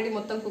 ఆల్రెడీ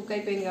మొత్తం కుక్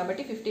అయిపోయింది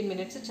కాబట్టి 15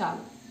 మినిట్స్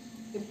చాలు.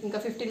 ఇంకా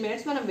 15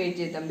 మినిట్స్ మనం వెయిట్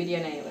చేద్దాం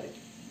బిర్యానీ అయ్యే వరకు.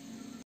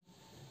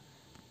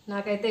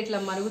 నాకైతే ఇట్లా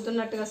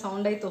మరుగుతున్నట్టుగా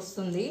సౌండ్ అయితే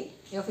వస్తుంది.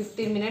 ఇక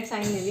 15 మినిట్స్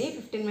అయింది. ఇది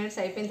 15 మినిట్స్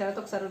అయిపోయిన తర్వాత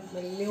ఒకసారి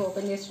మళ్ళీ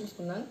ఓపెన్ చేసి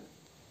చూసుకున్నాను.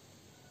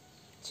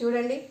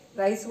 చూడండి,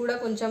 రైస్ కూడా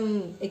కొంచెం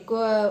ఎక్కువ,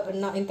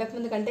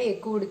 ఇంతకుముందు కంటే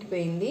ఎక్కువ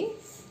ఉడికిపోయింది.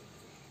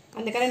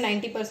 అందుకని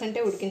 90%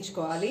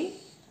 ఉడికించుకోవాలి.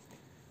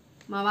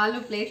 మా వాళ్ళు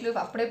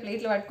అప్పుడే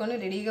ప్లేట్లు పట్టుకొని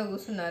రెడీగా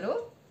కూర్చున్నారు.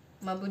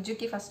 మా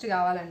బుజ్జుకి ఫస్ట్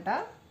కావాలంట.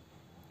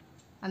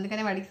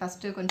 అందుకనే వాడికి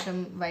ఫస్ట్ కొంచెం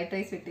వైట్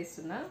రైస్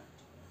పెట్టేస్తున్నా.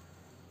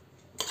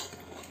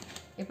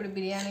 ఇప్పుడు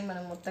బిర్యానీ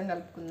మనం మొత్తం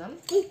కలుపుకుందాం.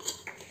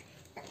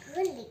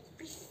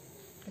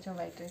 కొంచెం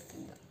వైట్ రైస్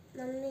తిందాం.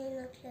 మమ్మీ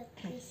నాకు లెగ్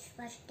పీస్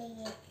ఫస్ట్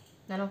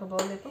నేను ఒక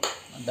బౌల్ తెప్పు.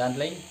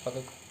 దాంట్లో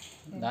పక్కకు,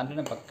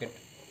 దాంట్లోనే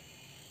పక్కకెట్టు.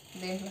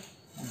 దేంట్లో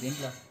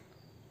దీంట్లో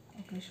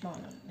ఒక నిమిషం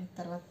నేను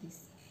తర్వాత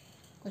తీసి.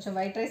 కొంచెం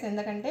వైట్ రైస్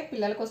ఎందుకంటే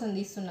పిల్లల కోసం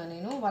తీస్తున్నాను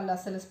నేను. వాళ్ళు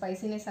అసలు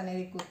స్పైసీనెస్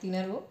అనేది ఎక్కువ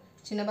తినరు.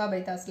 చిన్న బాబు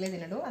అయితే అసలే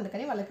తినడు,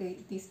 అందుకని వాళ్ళకి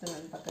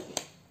తీస్తున్నాను పక్కకి.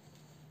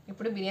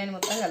 ఇప్పుడు బిర్యానీ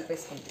మొత్తం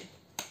కలిపేసుకుంటాం.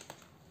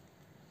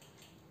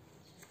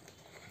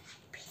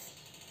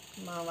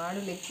 మా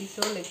వాడు లెగ్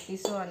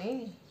పీసో అని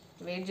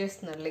వెయిట్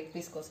చేస్తున్నాడు లెగ్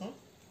పీస్ కోసం.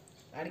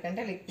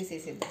 వాడికంటే లెగ్ పీస్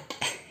వేసేద్దాం.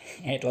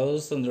 ఎట్లా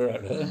చూస్తుంది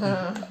చూడాడు.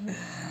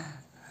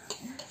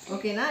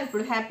 ఓకేనా?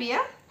 ఇప్పుడు హ్యాపీయా?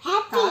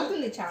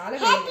 కాలుతుంది చాలా.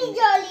 హ్యాపీ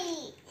జాలీ.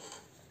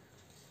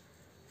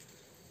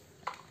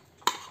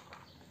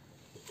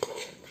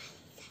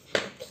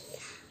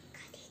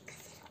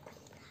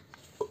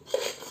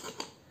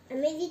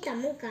 అమ్మేది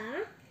తమ్ముకా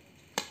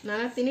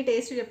నాన్న తిని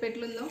టేస్ట్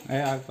చెప్పెట్లుందో.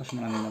 ఫస్ట్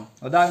మనం తిందాం.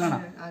 వద్దా ఆగనా?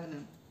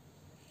 ఆగినాను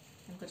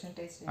కొంచెం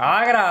టేస్ట్.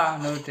 ఆగరా,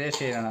 నువ్వు టేస్ట్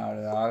చేయను.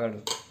 ఆడు ఆగడు.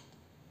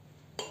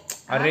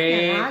 అరే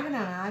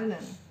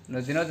ఆగినాను.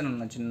 నువ్వు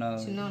తినవుతున్నా చిన్న.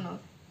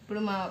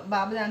 ఇప్పుడు మా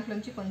బాబు దాంట్లో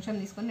నుంచి కొంచెం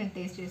తీసుకొని నేను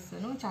టేస్ట్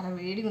చేస్తాను. చాలా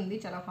వేడిగా ఉంది,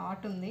 చాలా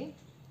హాట్ ఉంది.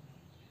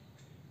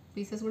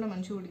 పీసెస్ కూడా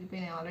మంచిగా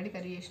ఉడికిపోయినాయి, ఆల్రెడీ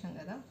కర్రీ చేసినాం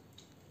కదా.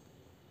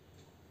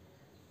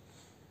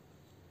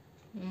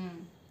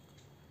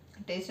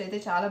 టేస్ట్ అయితే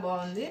చాలా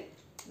బాగుంది.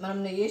 మనం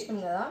నెయ్యి వేసినాం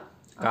కదా,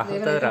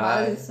 ఫ్లేవర్ అయితే బాగా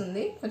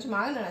తెలుస్తుంది. కొంచెం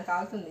ఆగినా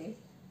కాలుతుంది.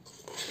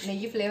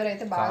 నెయ్యి ఫ్లేవర్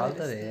అయితే బాగా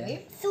తెలుస్తుంది.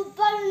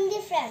 సూపర్ ఉంది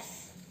ఫ్రెండ్స్.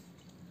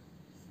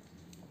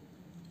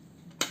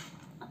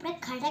 అప్పుడే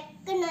కరెక్ట్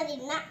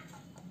తిన్నా.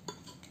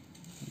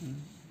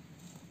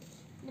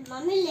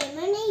 మమ్మీ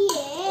లెమన్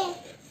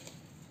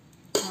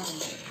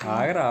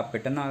ఆగరా,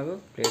 పెట్టను. ఆగు,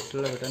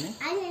 ప్లేట్స్లో పెట్టని.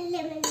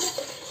 లెమన్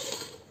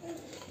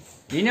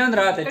ఈయనే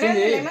ఉందిరా,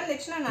 తెచ్చింది.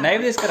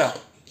 నైఫ్ తీసుకురా,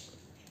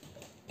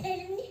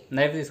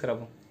 నైఫ్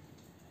తీసుకురాపు,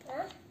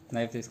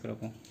 నైఫ్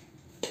తీసుకురాపు.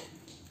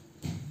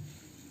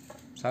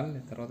 చాలు,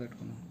 తర్వాత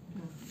పెట్టుకున్నాం.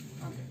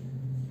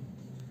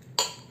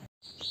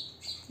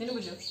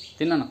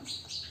 తిన్నాను.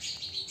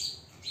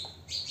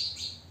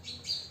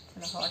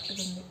 చాలా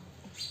హాట్గా ఉంది.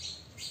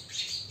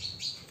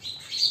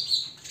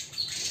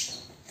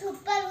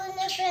 సూపర్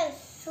ఉంది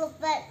ఫ్రెండ్స్,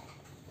 సూపర్.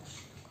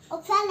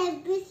 ఒకసారి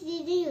లెగ్ పీస్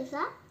ఇది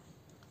చూసా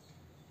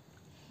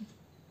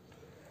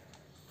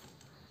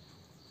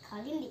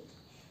కాలింది.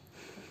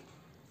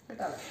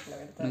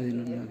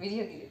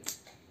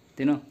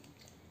 తిను.